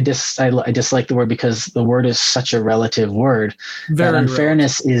I dislike the word because the word is such a relative word. That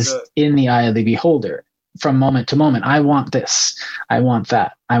unfairness is in the eye of the beholder from moment to moment. I want this, I want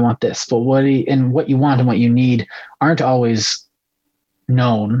that, I want this, but what you want and what you need aren't always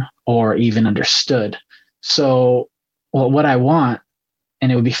known or even understood. So, what I want,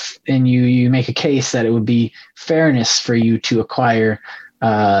 and it would be, and you make a case that it would be fairness for you to acquire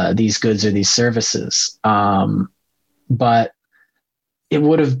these goods or these services. But it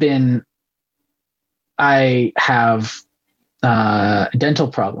would have been, I have dental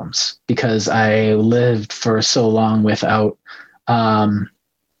problems because I lived for so long without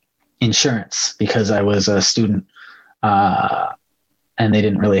insurance because I was a student and they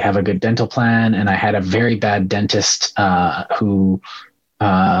didn't really have a good dental plan. And I had a very bad dentist who...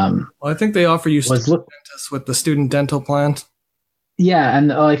 well, I think they offer you dentists with the student dental plan. Yeah,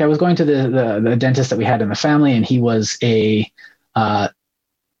 and I was going to the dentist that we had in the family, and he was a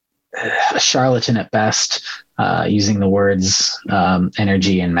charlatan at best, using the words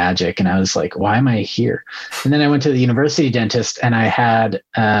energy and magic. And I was like, why am I here? And then I went to the university dentist, and I had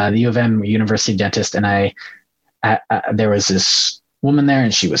the U of M university dentist, and there was this woman there,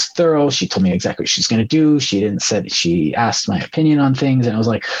 and she was thorough. She told me exactly what she's going to do. She asked my opinion on things, and I was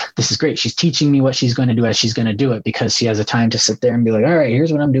like, this is great. She's teaching me what she's going to do as she's going to do it, because she has a time to sit there and be like, all right,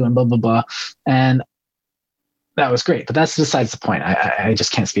 here's what I'm doing, blah, blah, blah. And that was great. But that's besides the point. I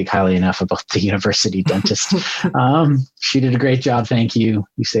just can't speak highly enough about the university dentist. She did a great job. Thank you.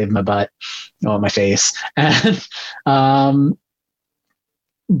 You saved my butt. Oh, my face. And,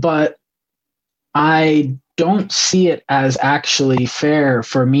 but I don't see it as actually fair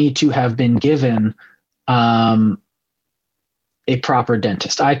for me to have been given a proper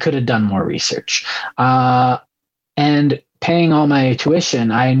dentist. I could have done more research. And paying all my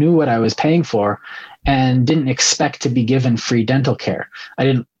tuition, I knew what I was paying for and didn't expect to be given free dental care.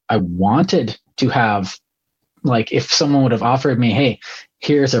 I wanted to have, like, if someone would have offered me, hey,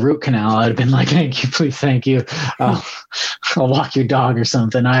 here's a root canal, I'd have been like, thank you, please, thank you. I'll walk your dog or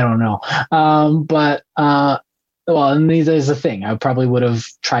something. I don't know. And there's the thing. I probably would have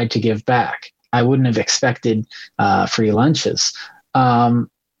tried to give back. I wouldn't have expected free lunches.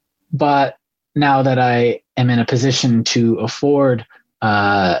 But now that I am in a position to afford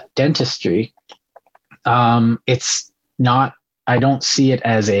dentistry, it's not, I don't see it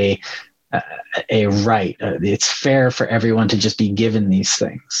as a right. It's fair for everyone to just be given these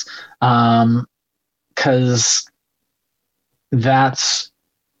things. Because that's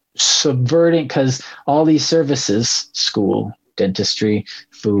subverting, because all these services, school, dentistry,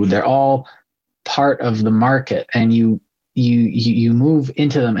 food, they're all part of the market, and you move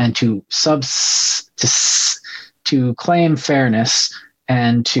into them, and to claim fairness,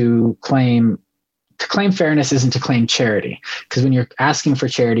 and to claim fairness isn't to claim charity, because when you're asking for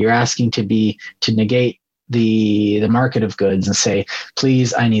charity, you're asking to negate the market of goods and say,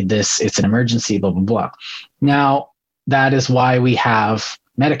 please, I need this. It's an emergency, blah, blah, blah. Now, that is why we have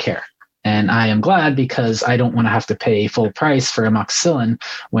Medicare. And I am glad, because I don't want to have to pay full price for amoxicillin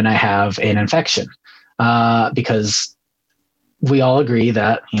when I have an infection. Because we all agree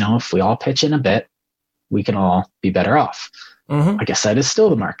that, if we all pitch in a bit, we can all be better off. I guess that is still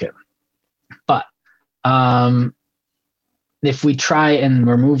the market. But if we try and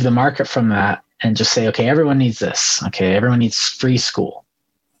remove the market from that and just say, okay, everyone needs this. Okay, everyone needs free school.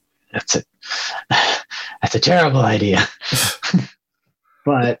 That's it. That's a terrible idea.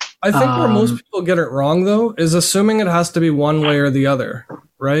 But I think where most people get it wrong, though, is assuming it has to be one way or the other,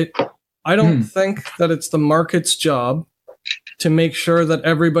 right? I don't think that it's the market's job to make sure that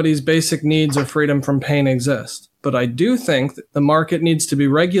everybody's basic needs of freedom from pain exist. But I do think that the market needs to be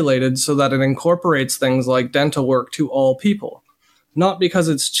regulated so that it incorporates things like dental work to all people. Not because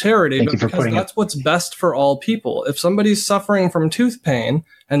it's charity, but because that's what's best for all people. If somebody's suffering from tooth pain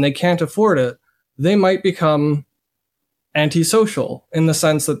and they can't afford it, they might become antisocial in the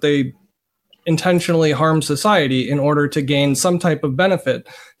sense that they intentionally harm society in order to gain some type of benefit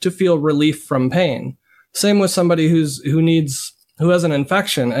to feel relief from pain. Same with somebody who has an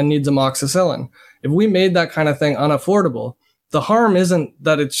infection and needs amoxicillin. If we made that kind of thing unaffordable, the harm isn't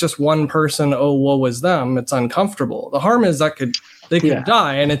that it's just one person, oh, woe is them, it's uncomfortable. The harm is that they could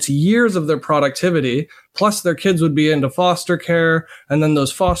die, and it's years of their productivity, plus their kids would be into foster care, and then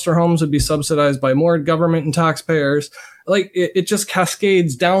those foster homes would be subsidized by more government and taxpayers. Like, it just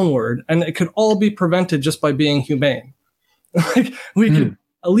cascades downward, and it could all be prevented just by being humane. Like, we could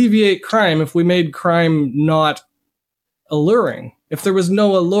alleviate crime if we made crime not alluring. If there was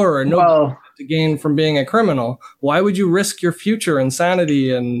no allure, to gain from being a criminal, why would you risk your future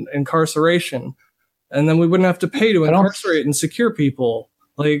insanity and incarceration? And then we wouldn't have to pay to incarcerate and secure people.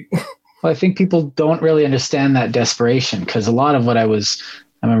 Like, well, I think people don't really understand that desperation, because a lot of what I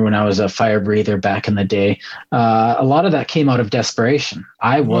remember when I was a fire breather back in the day, a lot of that came out of desperation.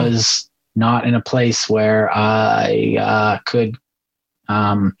 I was not in a place where I could,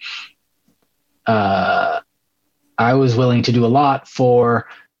 I was willing to do a lot for,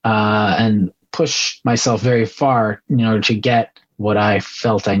 and push myself very far, to get what I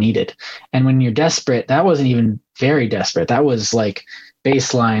felt I needed. And when you're desperate, that wasn't even very desperate. That was like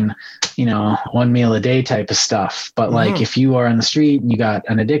baseline, one meal a day type of stuff. But like, if you are on the street and you got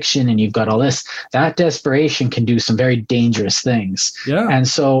an addiction and you've got all this, that desperation can do some very dangerous things. Yeah. And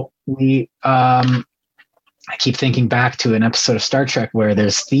so I keep thinking back to an episode of Star Trek where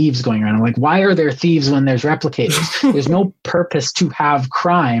there's thieves going around. I'm like, why are there thieves when there's replicators? There's no purpose to have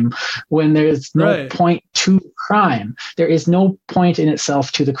crime when there's no point to crime. There is no point in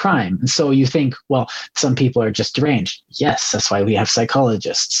itself to the crime. And so you think, well, some people are just deranged. Yes, that's why we have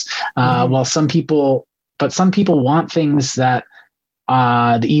psychologists. Well, some people want things that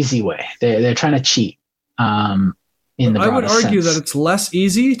the easy way. They're trying to cheat. I would argue that it's less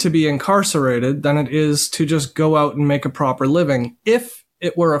easy to be incarcerated than it is to just go out and make a proper living, if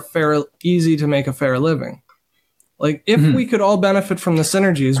it were easy to make a fair living. Like, if we could all benefit from the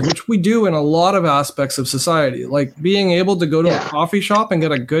synergies, which we do in a lot of aspects of society, like being able to go to a coffee shop and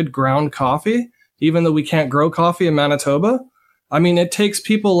get a good ground coffee, even though we can't grow coffee in Manitoba. I mean, it takes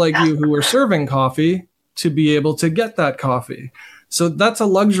people like you who are serving coffee to be able to get that coffee. So that's a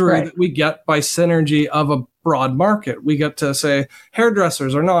luxury that we get by synergy of a broad market. We get to say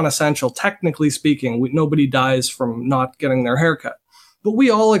hairdressers are non-essential, technically speaking. Nobody dies from not getting their hair cut. But we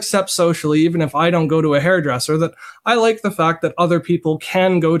all accept socially, even if I don't go to a hairdresser, that I like the fact that other people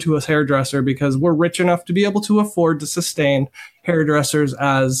can go to a hairdresser because we're rich enough to be able to afford to sustain hairdressers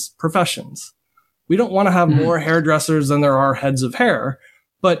as professions. We don't want to have more hairdressers than there are heads of hair.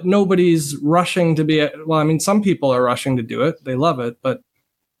 But nobody's rushing to be, some people are rushing to do it. They love it. But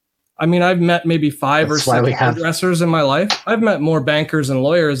I mean, I've met maybe 5 or 6 hairdressers in my life. I've met more bankers and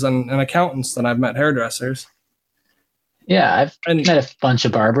lawyers and accountants than I've met hairdressers. Yeah, I've met a bunch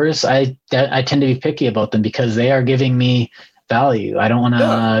of barbers. I tend to be picky about them because they are giving me value. I don't want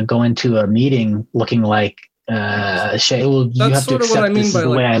to go into a meeting looking like, you have to accept this is the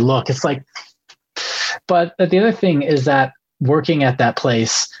way I look. It's like, but the other thing is that working at that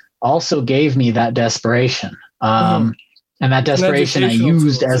place also gave me that desperation. And that desperation I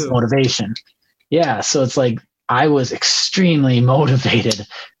used as motivation. Yeah. So it's like, I was extremely motivated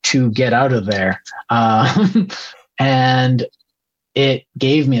to get out of there. And it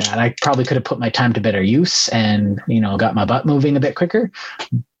gave me that. I probably could have put my time to better use and, got my butt moving a bit quicker.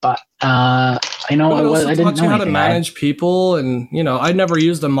 But, I didn't know how to manage people. And, I never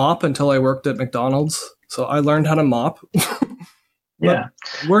used a mop until I worked at McDonald's. So I learned how to mop. Yeah.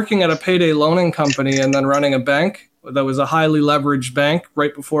 But working at a payday loaning company and then running a bank that was a highly leveraged bank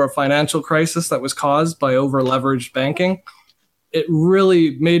right before a financial crisis that was caused by over leveraged banking, it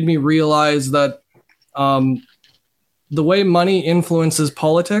really made me realize that the way money influences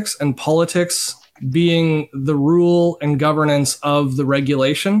politics, and politics being the rule and governance of the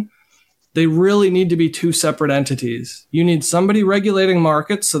regulation, they really need to be two separate entities. You need somebody regulating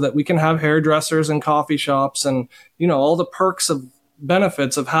markets so that we can have hairdressers and coffee shops and, all the perks of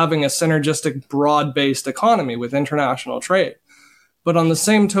benefits of having a synergistic, broad-based economy with international trade. But on the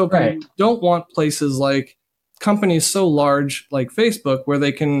same token, you don't want places like companies so large like Facebook where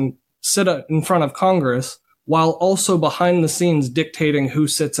they can sit in front of Congress while also behind the scenes dictating who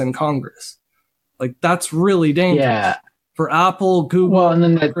sits in Congress. Like, that's really dangerous. Yeah. For Apple, Google,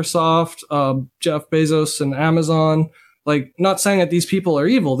 Microsoft, Jeff Bezos and Amazon, like, not saying that these people are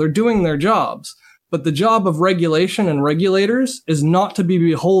evil. They're doing their jobs. But the job of regulation and regulators is not to be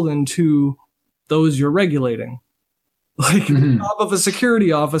beholden to those you're regulating. Like, the job of a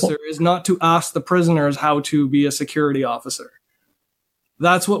security officer is not to ask the prisoners how to be a security officer.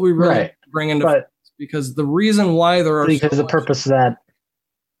 That's what we really bring into focus, because the reason why there are the purpose of that.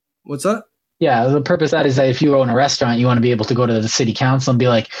 What's that? Yeah, the purpose of that is that if you own a restaurant, you want to be able to go to the city council and be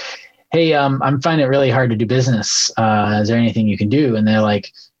like, hey, I'm finding it really hard to do business. Is there anything you can do? And they're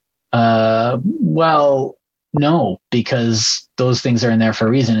like, well, no, because those things are in there for a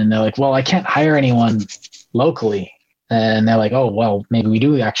reason. And they're like, well, I can't hire anyone locally. And they're like, oh, well, maybe we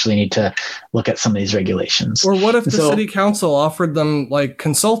do actually need to look at some of these regulations. Or what if the city council offered them like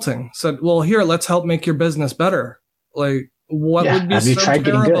consulting, said, well, here, let's help make your business better. Like, what would be so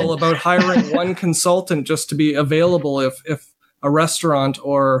terrible about hiring one consultant just to be available if a restaurant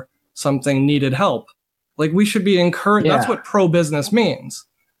or something needed help? Like, we should be encouraged. That's what pro-business means.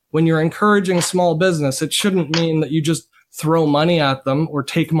 When you're encouraging small business, it shouldn't mean that you just throw money at them or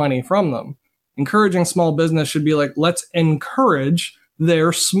take money from them. Encouraging small business should be like, let's encourage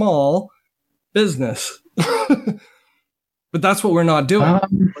their small business. But that's what we're not doing.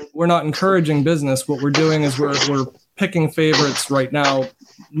 We're not encouraging business. What we're doing is we're picking favorites right now,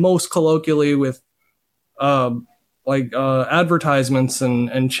 most colloquially with advertisements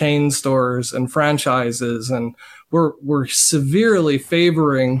and chain stores and franchises, and we're severely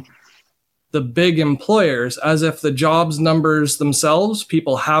favoring the big employers as if the jobs numbers themselves,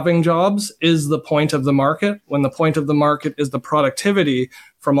 people having jobs, is the point of the market, when the point of the market is the productivity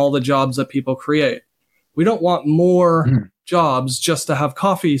from all the jobs that people create. We don't want more jobs just to have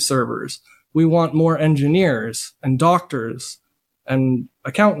coffee servers. We want more engineers and doctors and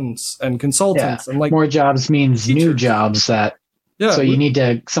accountants and consultants. And like, more jobs means teachers. New jobs that. Yeah, so you need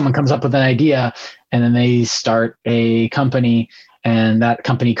someone comes up with an idea and then they start a company, and that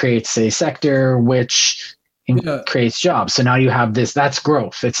company creates a sector which creates jobs. So now you have this, that's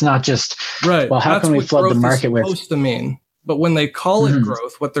growth. It's not just, well, how can we flood the market with? That's supposed to mean. But when they call it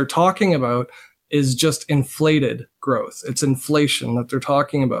growth, what they're talking about is just inflated growth. It's inflation that they're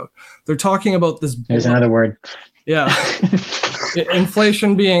talking about. They're talking about this. There's another word. Yeah.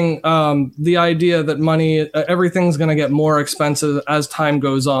 Inflation being the idea that money, everything's going to get more expensive as time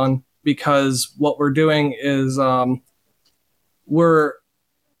goes on, because what we're doing is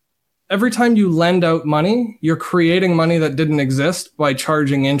every time you lend out money, you're creating money that didn't exist by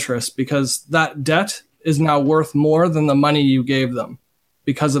charging interest, because that debt is now worth more than the money you gave them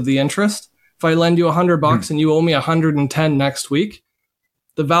because of the interest. If I lend you $100 and you owe me 110 next week,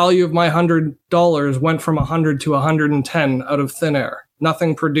 the value of my $100 went from 100 to 110 out of thin air.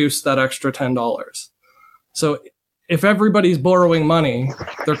 Nothing produced that extra $10. So if everybody's borrowing money,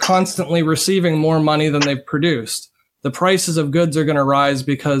 they're constantly receiving more money than they've produced. The prices of goods are going to rise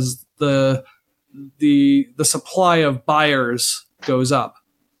because the supply of buyers goes up.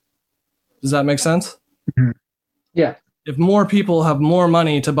 Does that make sense? Yeah. If more people have more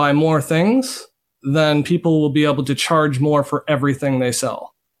money to buy more things, then people will be able to charge more for everything they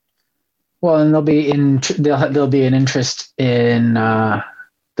sell. Well, and there'll be an interest in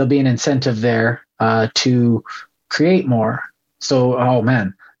there'll be an incentive there to create more. So, oh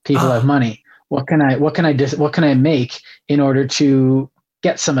man, people have money. What can I make in order to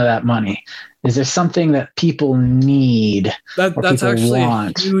get some of that money? Is there something that people need? That's actually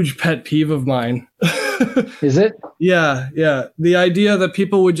a huge pet peeve of mine. Is it? Yeah. The idea that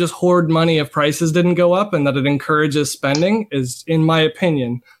people would just hoard money if prices didn't go up and that it encourages spending is, in my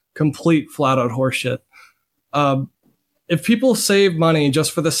opinion, complete flat out horseshit. If people save money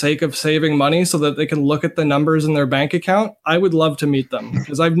just for the sake of saving money so that they can look at the numbers in their bank account, I would love to meet them,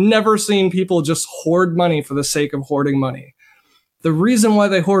 because I've never seen people just hoard money for the sake of hoarding money. The reason why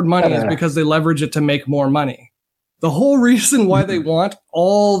they hoard money is because they leverage it to make more money. The whole reason why they want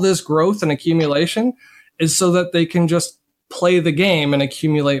all this growth and accumulation is so that they can just play the game and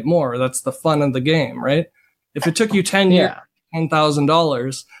accumulate more. That's the fun of the game, right? If it took you 10 years,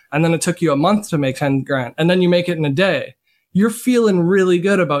 $10,000, and then it took you a month to make 10 grand, and then you make it in a day, you're feeling really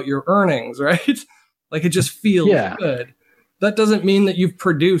good about your earnings, right? Like it just feels good. That doesn't mean that you've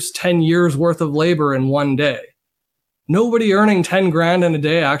produced 10 years worth of labor in one day. Nobody earning 10 grand in a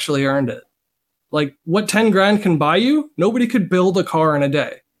day actually earned it. Like what 10 grand can buy you, nobody could build a car in a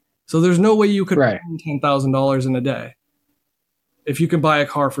day. So there's no way you could earn $10,000 in a day if you can buy a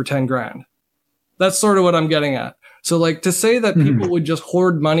car for 10 grand. That's sort of what I'm getting at. So like to say that people would just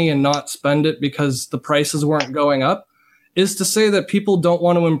hoard money and not spend it because the prices weren't going up is to say that people don't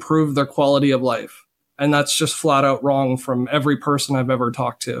want to improve their quality of life. And that's just flat out wrong from every person I've ever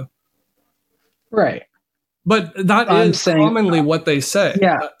talked to. Right. But that is commonly what they say.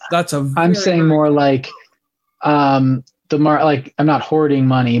 Yeah. That's a I'm saying more like I'm not hoarding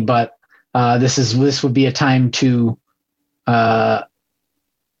money, but this would be a time to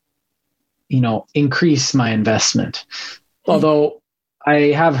increase my investment. Although I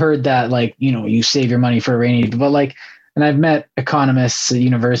have heard that you save your money for a rainy day, but and I've met economists at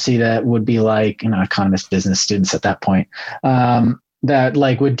university that would be economist business students at that point,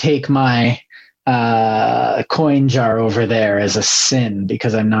 that would take my coin jar over there as a sin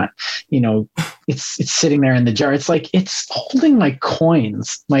because I'm not, it's sitting there in the jar. It's it's holding my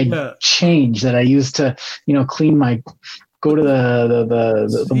coins, my change that I use to, clean go to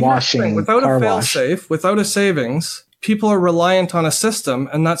the washing. Without a fail-safe, without a savings, people are reliant on a system,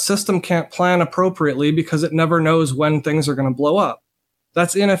 and that system can't plan appropriately because it never knows when things are going to blow up.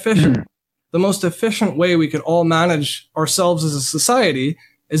 That's inefficient. The most efficient way we could all manage ourselves as a society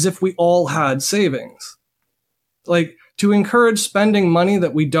is if we all had savings. To encourage spending money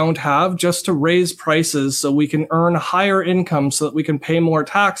that we don't have just to raise prices so we can earn higher income so that we can pay more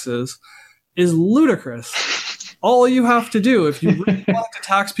taxes is ludicrous. All you have to do if you really want to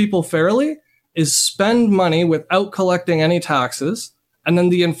tax people fairly is spend money without collecting any taxes, and then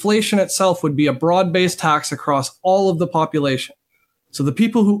the inflation itself would be a broad-based tax across all of the population. So the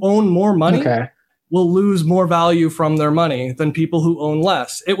people who own more money will lose more value from their money than people who own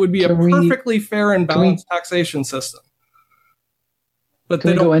less. It would be a perfectly fair and balanced taxation system. But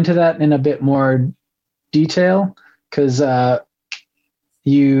can we go into that in a bit more detail? Because so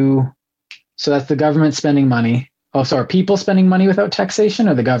that's the government spending money. Oh, sorry, people spending money without taxation,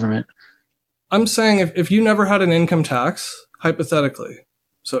 or the government? I'm saying if you never had an income tax, hypothetically,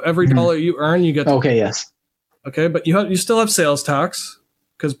 so every dollar you earn, you get. Okay, but you still have sales tax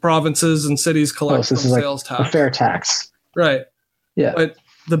because provinces and cities collect from sales tax. A fair tax. Right. Yeah. But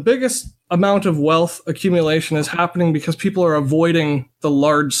the biggest amount of wealth accumulation is happening because people are avoiding the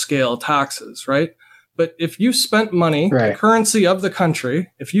large scale taxes, right? But if you spent money, the currency of the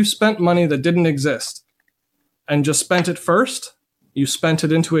country, if you spent money that didn't exist and just spent it first, you spent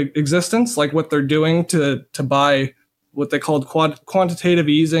it into existence, like what they're doing to buy what they called quantitative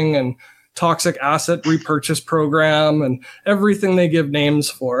easing and toxic asset repurchase program and everything they give names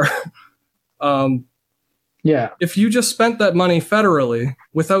for. If you just spent that money federally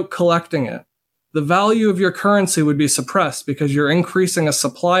without collecting it, the value of your currency would be suppressed because you're increasing a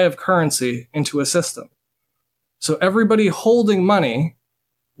supply of currency into a system. So everybody holding money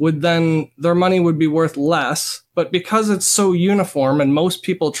their money would be worth less, but because it's so uniform and most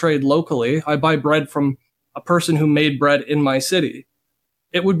people trade locally, I buy bread from a person who made bread in my city.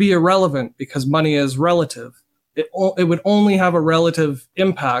 It would be irrelevant because money is relative. It would only have a relative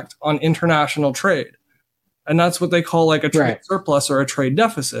impact on international trade. And that's what they call a trade surplus or a trade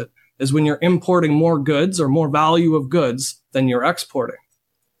deficit, is when you're importing more goods or more value of goods than you're exporting.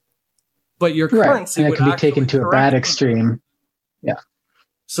 But your currency would be taken to a bad extreme. Yeah.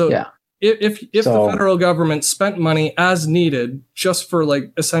 So if the federal government spent money as needed just for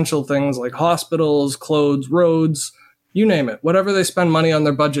essential things like hospitals, clothes, roads, you name it, whatever they spend money on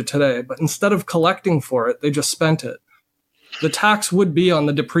their budget today, but instead of collecting for it, they just spent it. The tax would be on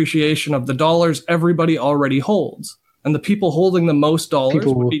the depreciation of the dollars everybody already holds. And the people holding the most dollars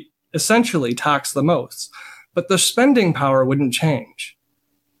would be essentially taxed the most. But the spending power wouldn't change.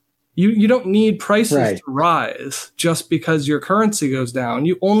 You don't need prices to rise just because your currency goes down.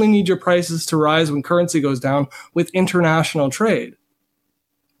 You only need your prices to rise when currency goes down with international trade.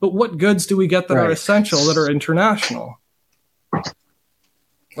 But what goods do we get that are essential, that are international?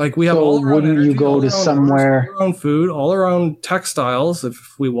 We have all our own energy, you go to somewhere, all our own food, all our own textiles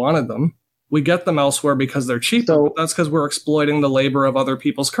if we wanted them. We get them elsewhere because they're cheaper, but that's because we're exploiting the labor of other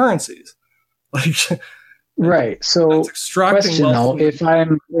people's currencies. So that's extracting question though, if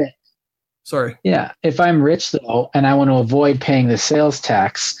I'm Sorry. Yeah. If I'm rich though, and I want to avoid paying the sales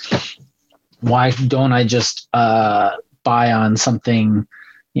tax, why don't I just buy on something,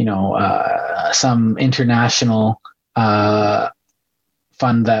 some international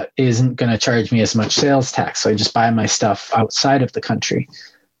fund that isn't going to charge me as much sales tax? So I just buy my stuff outside of the country,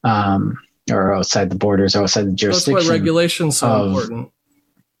 or outside the borders, or outside the jurisdiction. That's why regulation's so important.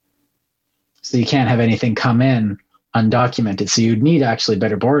 So you can't have anything come in undocumented. So you'd need actually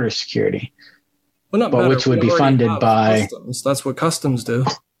better border security, which would be funded by customs. That's what customs do.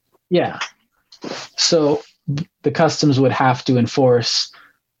 Yeah. So the customs would have to enforce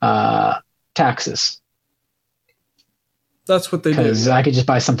taxes. That's what they do. Because I could just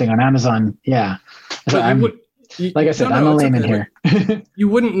buy something on Amazon. Yeah. So I'm a layman here. You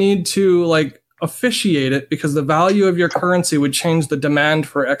wouldn't need to officiate it, because the value of your currency would change the demand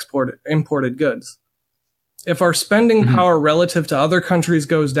for imported goods. If our spending power relative to other countries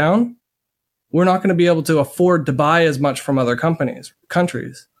goes down, we're not going to be able to afford to buy as much from other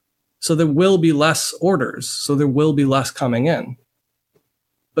countries. So there will be less orders. So there will be less coming in.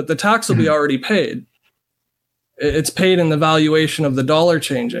 But the tax will be already paid. It's paid in the valuation of the dollar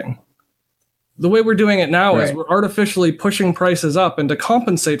changing. The way we're doing it now is we're artificially pushing prices up, and to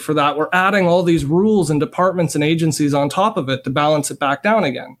compensate for that, we're adding all these rules and departments and agencies on top of it to balance it back down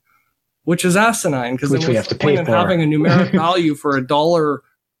again, which is asinine, because then what's the point in having a numeric value for a dollar,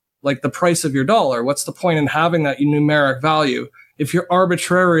 like the price of your dollar? What's the point in having that numeric value if you're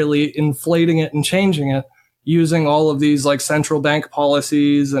arbitrarily inflating it and changing it using all of these central bank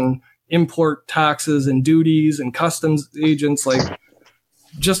policies and import taxes and duties and customs agents?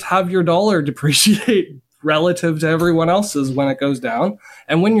 Just have your dollar depreciate relative to everyone else's when it goes down.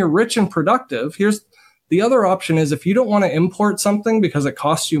 And when you're rich and productive, here's the other option: is if you don't want to import something because it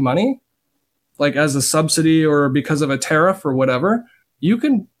costs you money, like as a subsidy or because of a tariff or whatever, you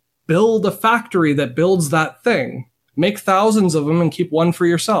can build a factory that builds that thing, make thousands of them, and keep one for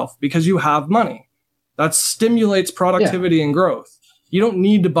yourself because you have money. That stimulates productivity and growth. You don't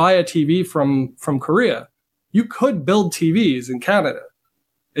need to buy a TV from Korea. You could build TVs in Canada.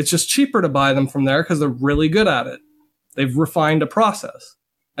 It's just cheaper to buy them from there because they're really good at it. They've refined a process.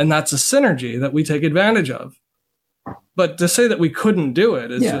 And that's a synergy that we take advantage of. But to say that we couldn't do it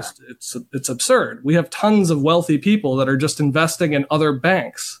is it's absurd. We have tons of wealthy people that are just investing in other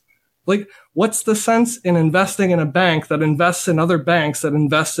banks. What's the sense in investing in a bank that invests in other banks that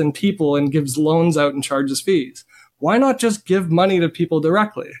invests in people and gives loans out and charges fees? Why not just give money to people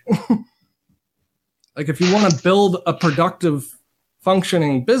directly? If you want to build a productive,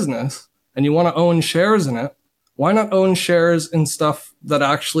 functioning business and you want to own shares in it, why not own shares in stuff that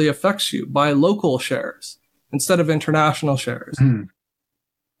actually affects you? Buy local shares instead of international shares.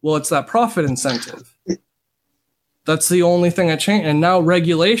 Well, it's that profit incentive. That's the only thing that changed. And now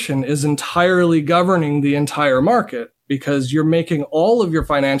regulation is entirely governing the entire market, because you're making all of your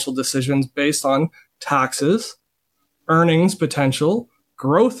financial decisions based on taxes, earnings potential,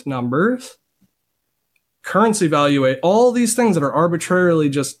 growth numbers, currency value, all these things that are arbitrarily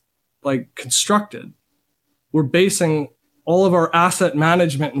just constructed. We're basing all of our asset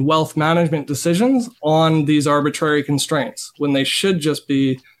management and wealth management decisions on these arbitrary constraints when they should just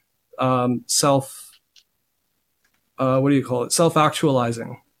be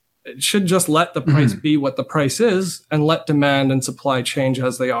self-actualizing. It should just let the price be what the price is and let demand and supply change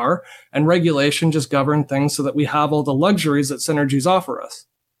as they are. And regulation just govern things so that we have all the luxuries that synergies offer us,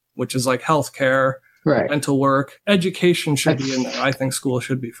 which is healthcare, mental work, education should be in there. I think school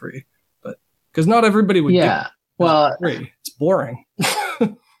should be free, but because not everybody would. Yeah. Well, it's boring.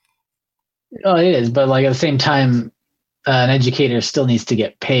 Oh, it is. But at the same time, an educator still needs to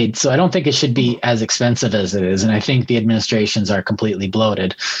get paid. So I don't think it should be as expensive as it is. And I think the administrations are completely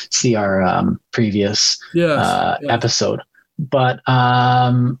bloated. See our previous episode. But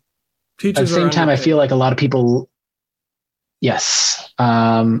at the same time, I feel like a lot of people,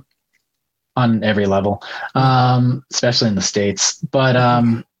 on every level, especially in the States. But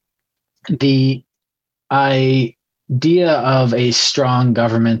the idea of a strong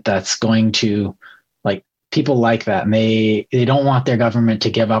government that's going to people like that, and they don't want their government to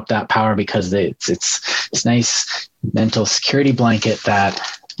give up that power because it's nice mental security blanket that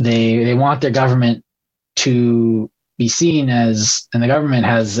they want their government to be seen as, and the government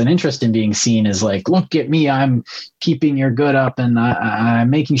has an interest in being seen as look at me, I'm keeping your good up, and I'm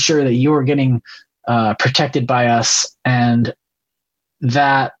making sure that you're getting protected by us. And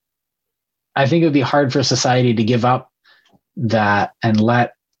that, I think it would be hard for society to give up that and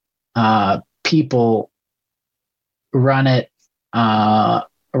let people run it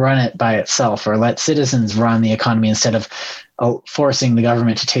run it by itself, or let citizens run the economy instead of forcing the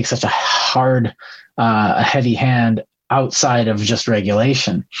government to take such a hard, a heavy hand outside of just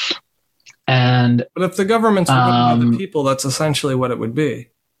regulation. But if the government's run by the people, that's essentially what it would be.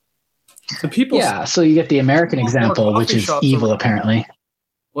 The people. Yeah, so you get the American example, which is evil, apparently.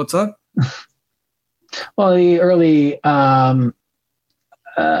 What's that? Well, the early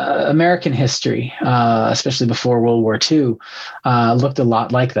American history, especially before World War II, looked a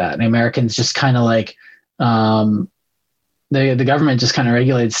lot like that. And Americans just kind of like, the government just kind of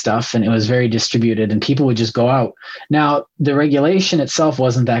regulated stuff, and it was very distributed, and people would just go out. Now, the regulation itself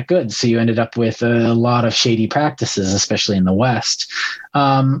wasn't that good, so you ended up with a lot of shady practices, especially in the West.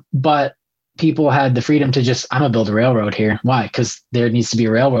 But people had the freedom to just, I'm going to build a railroad here. Why? Because there needs to be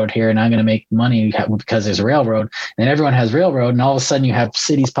a railroad here, and I'm going to make money because there's a railroad. And everyone has railroad, and all of a sudden you have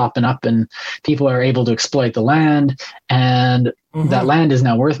cities popping up, and people are able to exploit the land, and that land is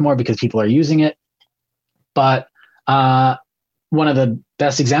now worth more because people are using it. But one of the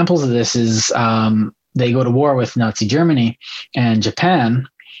best examples of this is they go to war with Nazi Germany and Japan,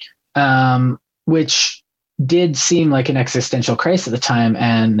 which did seem like an existential crisis at the time.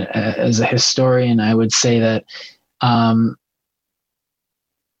 And as a historian, I would say that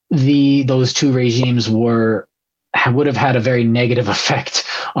those two regimes would have had a very negative effect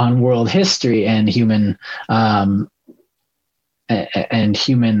on world history and human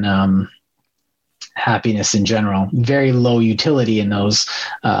happiness in general. Very low utility in those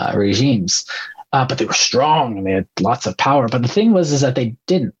regimes, but they were strong and they had lots of power. But the thing is that they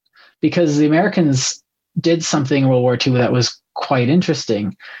didn't, because the Americans did something in World War II that was quite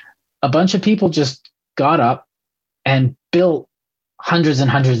interesting. A bunch of people just got up and built hundreds and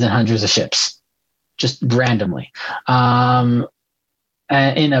hundreds and hundreds of ships, just randomly, in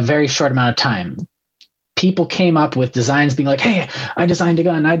a very short amount of time. People came up with designs being like, hey, I designed a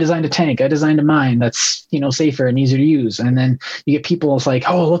gun, I designed a tank, I designed a mine that's, safer and easier to use. And then you get people like,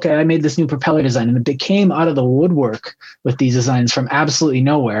 oh, look, I made this new propeller design. And they came out of the woodwork with these designs from absolutely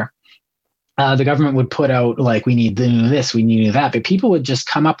nowhere. The government would put out like, we need this, we need that. But people would just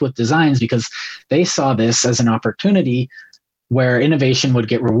come up with designs because they saw this as an opportunity where innovation would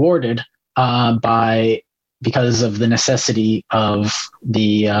get rewarded because of the necessity of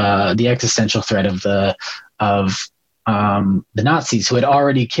the existential threat of the Nazis, who had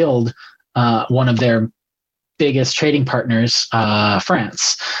already killed one of their biggest trading partners,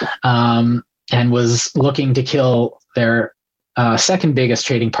 France, and was looking to kill their second biggest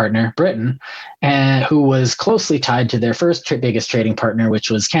trading partner, Britain, and who was closely tied to their first biggest trading partner,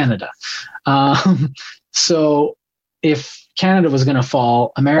 which was Canada. So if Canada was going to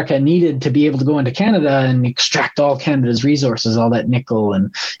fall, America needed to be able to go into Canada and extract all Canada's resources, all that nickel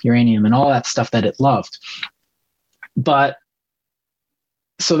and uranium and all that stuff that it loved. But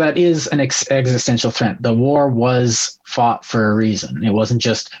so that is an existential threat. The war was fought for a reason. It wasn't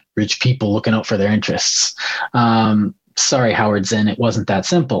just rich people looking out for their interests. Sorry, Howard Zinn, it wasn't that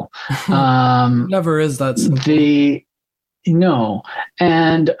simple. Never is that simple. No.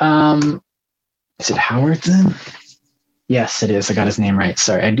 And is it Howard Zinn? Yes, it is. I got his name right.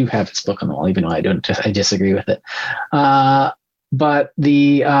 Sorry, I do have his book on the wall, even though I disagree with it. But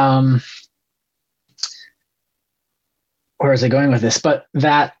where was I going with this? But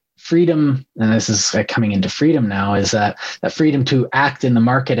that freedom, and this is coming into freedom now, is that freedom to act in the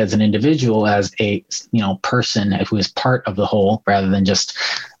market as an individual, as a person who is part of the whole, rather than just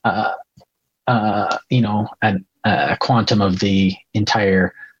a quantum of the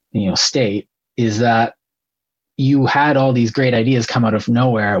entire state, is that you had all these great ideas come out of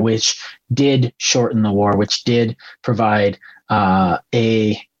nowhere, which did shorten the war, which did provide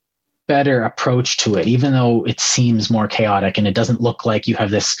a better approach to it, even though it seems more chaotic and it doesn't look like you have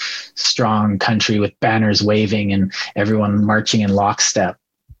this strong country with banners waving and everyone marching in lockstep.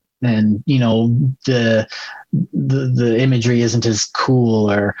 And, the imagery isn't as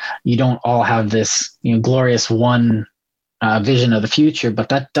cool, or you don't all have this, glorious one vision of the future, but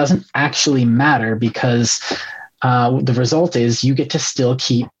that doesn't actually matter, because the result is you get to still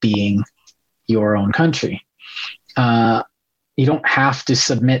keep being your own country. You don't have to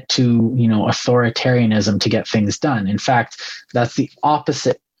submit to, authoritarianism to get things done. In fact, that's the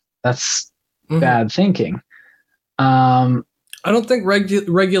opposite. That's bad thinking. I don't think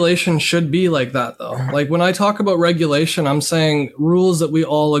regulation should be like that, though. Like, when I talk about regulation, I'm saying rules that we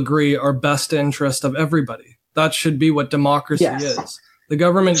all agree are best interest of everybody. That should be what democracy is. The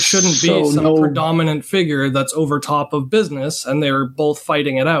government shouldn't be some predominant figure that's over top of business and they're both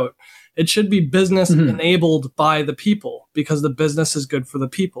fighting it out. It should be business enabled by the people, because the business is good for the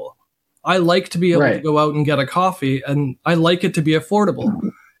people. I like to be able to go out and get a coffee, and I like it to be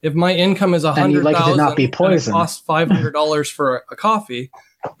affordable. If my income is And you'd like it to not be $100,000 and it poison. costs $500 for a coffee,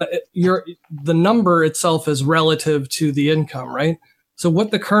 the number itself is relative to the income, right? So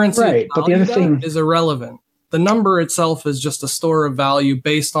what the currency Right, is but the other valued at thing- is irrelevant. The number itself is just a store of value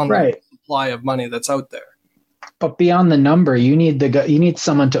based on Right. the supply of money that's out there. But beyond the number, you need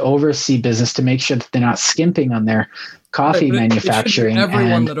someone to oversee business to make sure that they're not skimping on their coffee Right, but manufacturing. It should be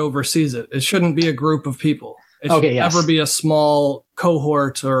everyone and that oversees it. It shouldn't be a group of people. It Okay, should yes. never be a small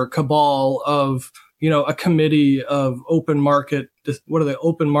cohort or cabal of, a committee of open market. What are they?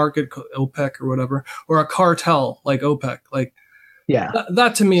 Open market, OPEC or whatever, or a cartel like OPEC. Like yeah,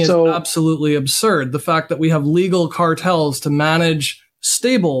 that to me is So- absolutely absurd. The fact that we have legal cartels to manage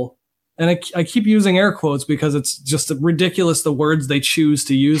stable, and I keep using air quotes because it's just ridiculous the words they choose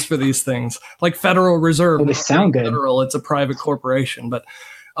to use for these things, like Federal Reserve. Well, they sound good. Federal, it's a private corporation, but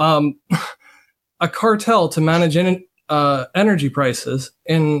a cartel to manage energy prices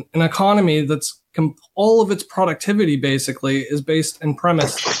in an economy that's all of its productivity basically is based and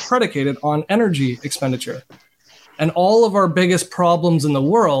predicated on energy expenditure. And all of our biggest problems in the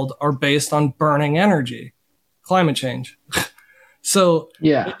world are based on burning energy, climate change. So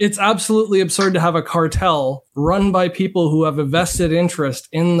yeah, it's absolutely absurd to have a cartel run by people who have a vested interest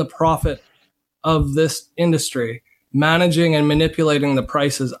in the profit of this industry, managing and manipulating the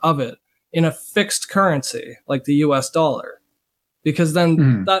prices of it in a fixed currency like the US dollar. Because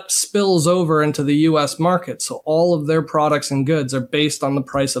then that spills over into the US market. So all of their products and goods are based on the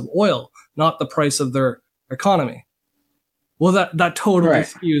price of oil, not the price of their economy. Well, that totally Right.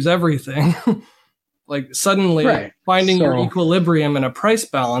 skews everything. Like suddenly Right. finding your So- equilibrium in a price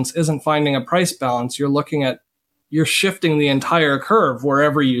balance isn't finding a price balance. You're shifting the entire curve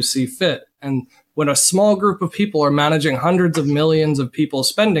wherever you see fit. And when a small group of people are managing hundreds of millions of people's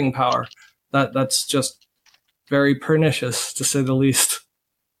spending power, that's just very pernicious, to say the least.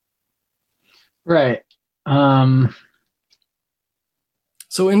 right.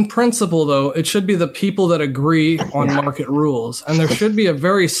 So in principle, though, it should be the people that agree on market rules, and there should be a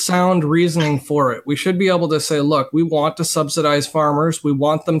very sound reasoning for it. We should be able to say, look, we want to subsidize farmers. We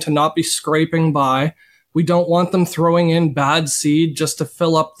want them to not be scraping by. We don't want them throwing in bad seed just to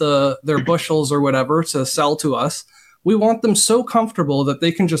fill up their bushels or whatever to sell to us. We want them so comfortable that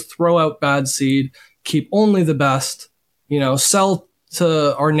they can just throw out bad seed, keep only the best, sell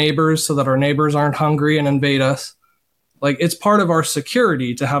to our neighbors so that our neighbors aren't hungry and invade us. Like, it's part of our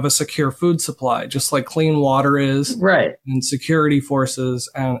security to have a secure food supply, just like clean water is, Right. and security forces.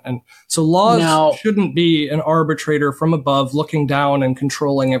 And so laws Now- shouldn't be an arbitrator from above looking down and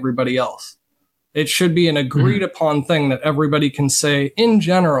controlling everybody else. It should be an agreed upon thing that everybody can say, in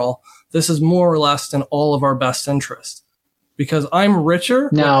general, this is more or less in all of our best interest. Because I'm richer,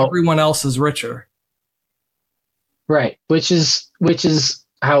 Now- but everyone else is richer. Right. Which is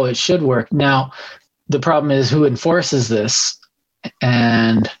how it should work. Now, the problem is who enforces this,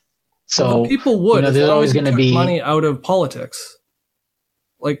 and so Well, people would. there's as long always as you going to took be money out of politics.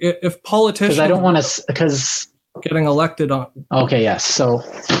 Like if politicians because I don't want to because getting elected on, okay, yes. So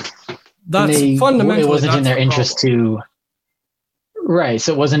that's it fundamentally wasn't in that's their the interest problem. to right.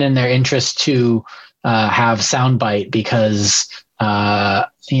 So it wasn't in their interest to have soundbite because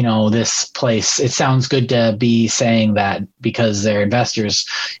this place. It sounds good to be saying that because their investors,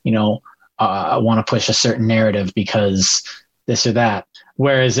 want to push a certain narrative because this or that.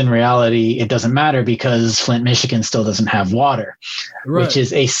 Whereas in reality, it doesn't matter because Flint, Michigan still doesn't have water, Right. which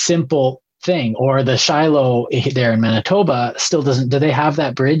is a simple thing. Or the Shiloh there in Manitoba still doesn't. Do they have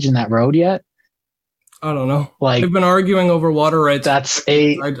that bridge and that road yet? I don't know. Like, They've been arguing over water rights. that's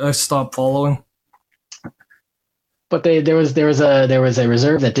a. I stopped following. But there was a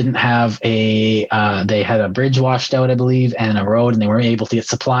reserve that didn't have a. They had a bridge washed out, I believe, and a road, and they weren't able to get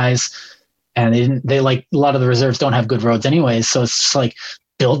supplies. And they like a lot of the reserves don't have good roads anyways, so it's just like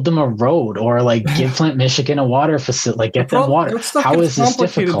build them a road or like give Flint, Michigan a water facility, like get them water. That stuff How gets is this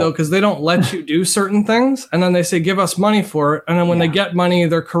complicated difficult? though, because they don't let you do certain things, and then they say give us money for it, and then when they get money,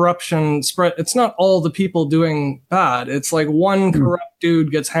 their corruption spread. It's not all the people doing bad. It's like one corrupt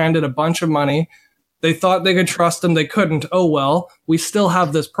dude gets handed a bunch of money. They thought they could trust him, they couldn't. Oh well, we still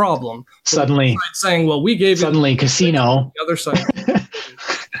have this problem. Suddenly, Saying, well, we gave it casino. the other side.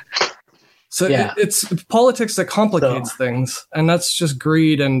 So Yeah. it's politics that complicates things, and that's just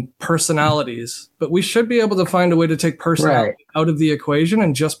greed and personalities. But we should be able to find a way to take personality out of the equation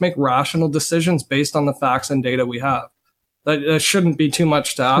and just make rational decisions based on the facts and data we have. That shouldn't be too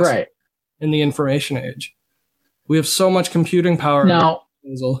much to ask Right. in the information age. We have so much computing power. Now, at our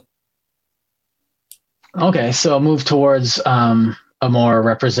disposal. okay, so I'll move towards a more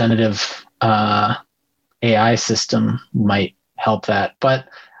representative AI system might help that. But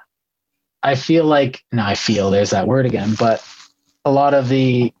I feel like, no, I feel there's that word again, but a lot of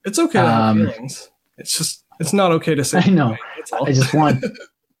the, it's okay to have feelings. It's just, it's not okay to say. I know. I just want,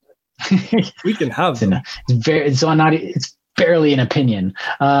 we can have them. It's barely an opinion.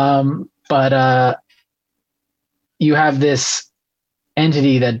 But you have this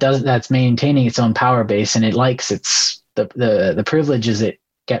entity that's maintaining its own power base, and it likes the privileges it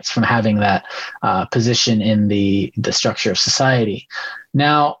gets from having that position in the structure of society.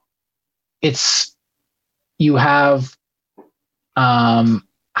 Now, you have,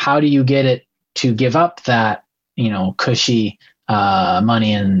 how do you get it to give up that, cushy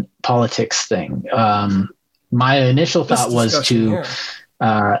money and politics thing? My initial thought was to,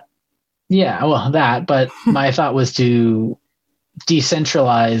 but my thought was to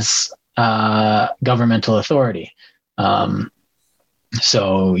decentralize governmental authority.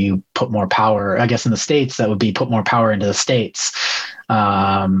 So you put more power, I guess in the States, that would be put more power into the states,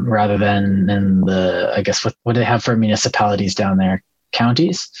 rather than in I guess, what do they have for municipalities down there?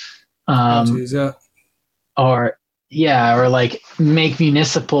 Counties? Counties, yeah. Or like make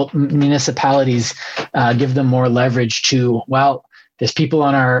municipalities, give them more leverage to, well, there's people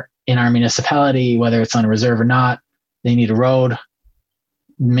in our municipality, whether it's on a reserve or not, they need a road.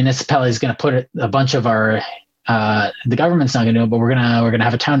 Municipality is going to put a bunch of our, the government's not going to do it, but we're going to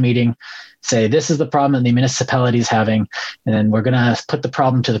have a town meeting, say, this is the problem that the municipality is having. And then we're going to put the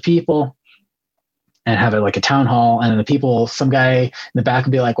problem to the people and have it like a town hall. And then the people, some guy in the back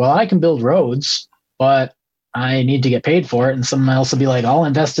will be like, well, I can build roads, but I need to get paid for it. And someone else will be like, I'll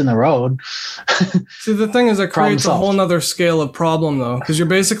invest in the road. See, the thing is, it creates a whole nother scale of problem, though, because you're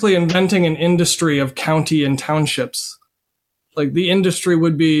basically inventing an industry of county and townships. Like, the industry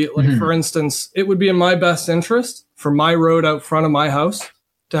would be, like, for instance, it would be in my best interest for my road out front of my house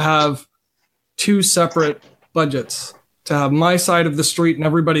to have 2 separate budgets, to have my side of the street and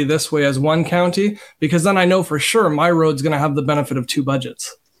everybody this way as one county, because then I know for sure my road's going to have the benefit of 2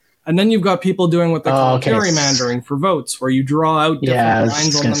 budgets. And then you've got people doing what they call gerrymandering for votes, where you draw out different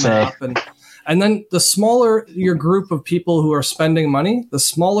lines on the map. And then the smaller your group of people who are spending money, the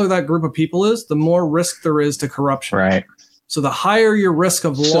smaller that group of people is, the more risk there is to corruption. Right. So the higher your risk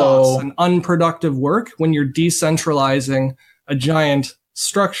of loss and unproductive work when you're decentralizing a giant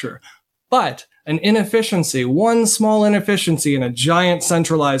structure. But an inefficiency, one small inefficiency in a giant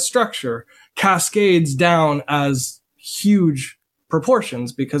centralized structure cascades down as huge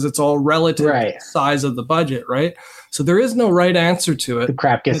proportions, because it's all relative to the size of the budget, right? So there is no right answer to it. The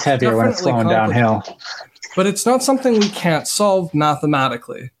crap gets heavier when it's flowing downhill. But it's not something we can't solve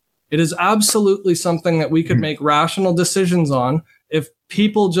mathematically. It is absolutely something that we could make rational decisions on if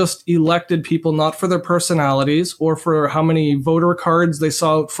people just elected people not for their personalities or for how many voter cards they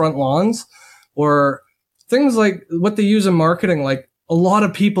saw out front lawns, or things like what they use in marketing, like a lot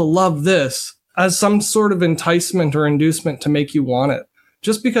of people love this, as some sort of enticement or inducement to make you want it.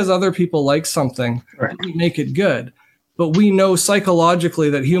 Just because other people like something doesn't make it good. But we know psychologically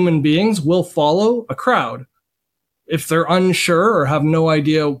that human beings will follow a crowd. If they're unsure or have no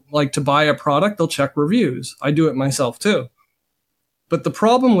idea, like, to buy a product, they'll check reviews. I do it myself too. But the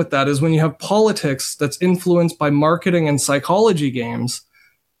problem with that is when you have politics that's influenced by marketing and psychology games,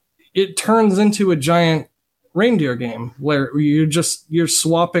 it turns into a giant reindeer game where you're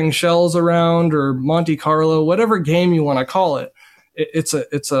swapping shells around, or Monte Carlo, whatever game you want to call it. It's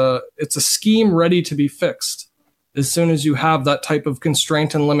a scheme ready to be fixed as soon as you have that type of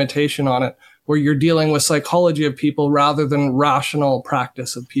constraint and limitation on it, where you're dealing with psychology of people rather than rational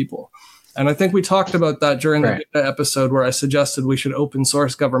practice of people. And I think we talked about that during the episode where I suggested we should open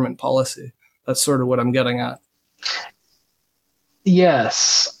source government policy. That's sort of what I'm getting at.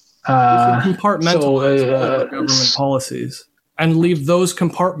 Yes. Compartmentalize government policies and leave those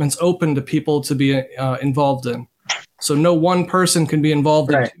compartments open to people to be involved in. So no one person can be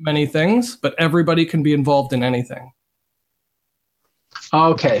involved in too many things, but everybody can be involved in anything.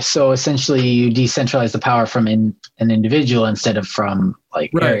 Okay, so essentially you decentralize the power from an individual instead of from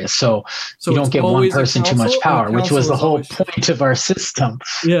areas. So you don't give one person too much power, which was the whole point of our system.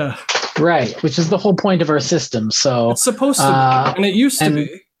 Yeah. Right, which is the whole point of our system. So it's supposed to be, and it used to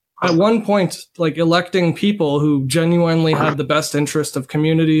be. At one point, like, electing people who genuinely had the best interest of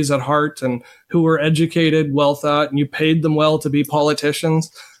communities at heart and who were educated, well thought, and you paid them well to be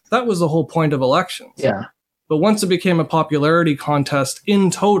politicians. That was the whole point of elections. Yeah. But once it became a popularity contest in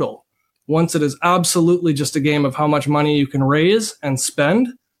total, once it is absolutely just a game of how much money you can raise and spend,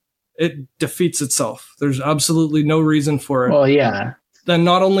 it defeats itself. There's absolutely no reason for it. Well, yeah. Then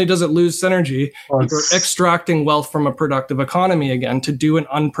not only does it lose synergy, you're extracting wealth from a productive economy again to do an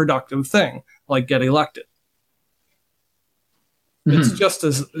unproductive thing, like get elected. it's just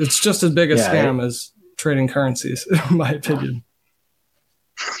as big a Yeah, scam as trading currencies, in my opinion.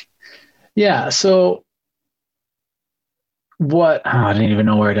 Yeah. So what? Oh, I didn't even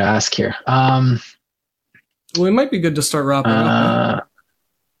know where to ask here. Well, it might be good to start wrapping up.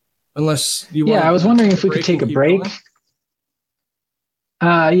 Unless you want. Yeah, I was wondering if we could take a break.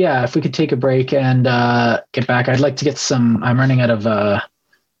 Yeah, if we could take a break and get back. I'd like to get some. I'm running out of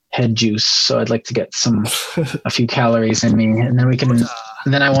head juice, so I'd like to get a few calories in me, and then we can.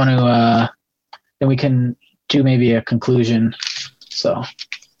 And then I want to. Then we can do maybe a conclusion. So,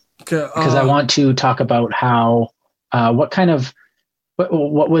 because I want to talk about how, what kind of,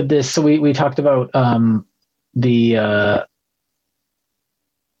 what would this? So we talked about the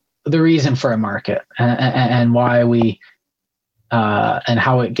reason for a market and why we and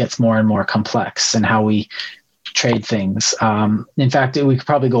how it gets more and more complex and how we trade things. In fact, we could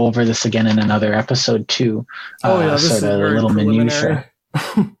probably go over this again in another episode too. This sort is of a little minutia.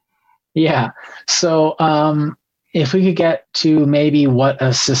 Yeah. So if we could get to maybe what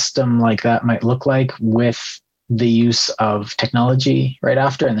a system like that might look like with the use of technology right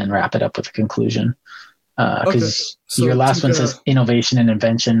after, and then wrap it up with a conclusion. Because your last one says innovation and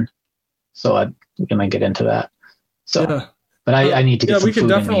invention. So we might get into that. So, yeah. But I need to get some we could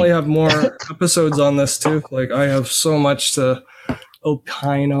definitely have more episodes on this too. Like I have so much to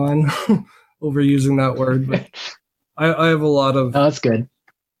opine on overusing that word, but I have a lot of. Oh, that's good.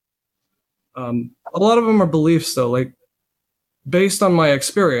 A lot of them are beliefs though, like based on my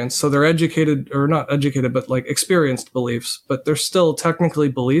experience. So they're educated or not educated, but like experienced beliefs, but they're still technically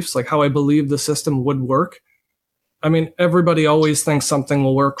beliefs, like how I believe the system would work. I mean, everybody always thinks something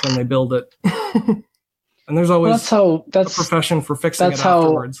will work when they build it. And there's always a profession for fixing it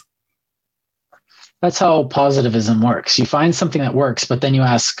afterwards. That's how positivism works. You find something that works, but then you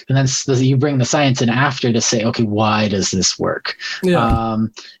ask, and then you bring the science in after to say, okay, why does this work? Yeah.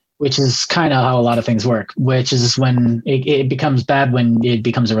 Which is kind of how a lot of things work, which is when it becomes bad when it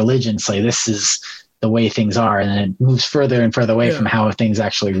becomes a religion. It's like, this is the way things are. And then it moves further and further away from how things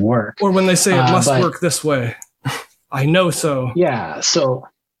actually work. Or when they say it must work this way. I know so. Yeah. So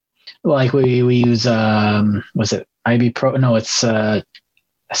like we use, was it ibuprofen? No, it's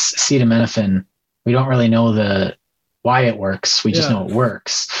acetaminophen. We don't really know why it works. We just know it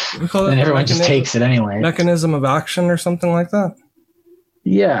works. And everyone just takes it anyway. Mechanism of action or something like that.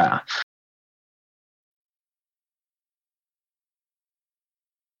 Yeah.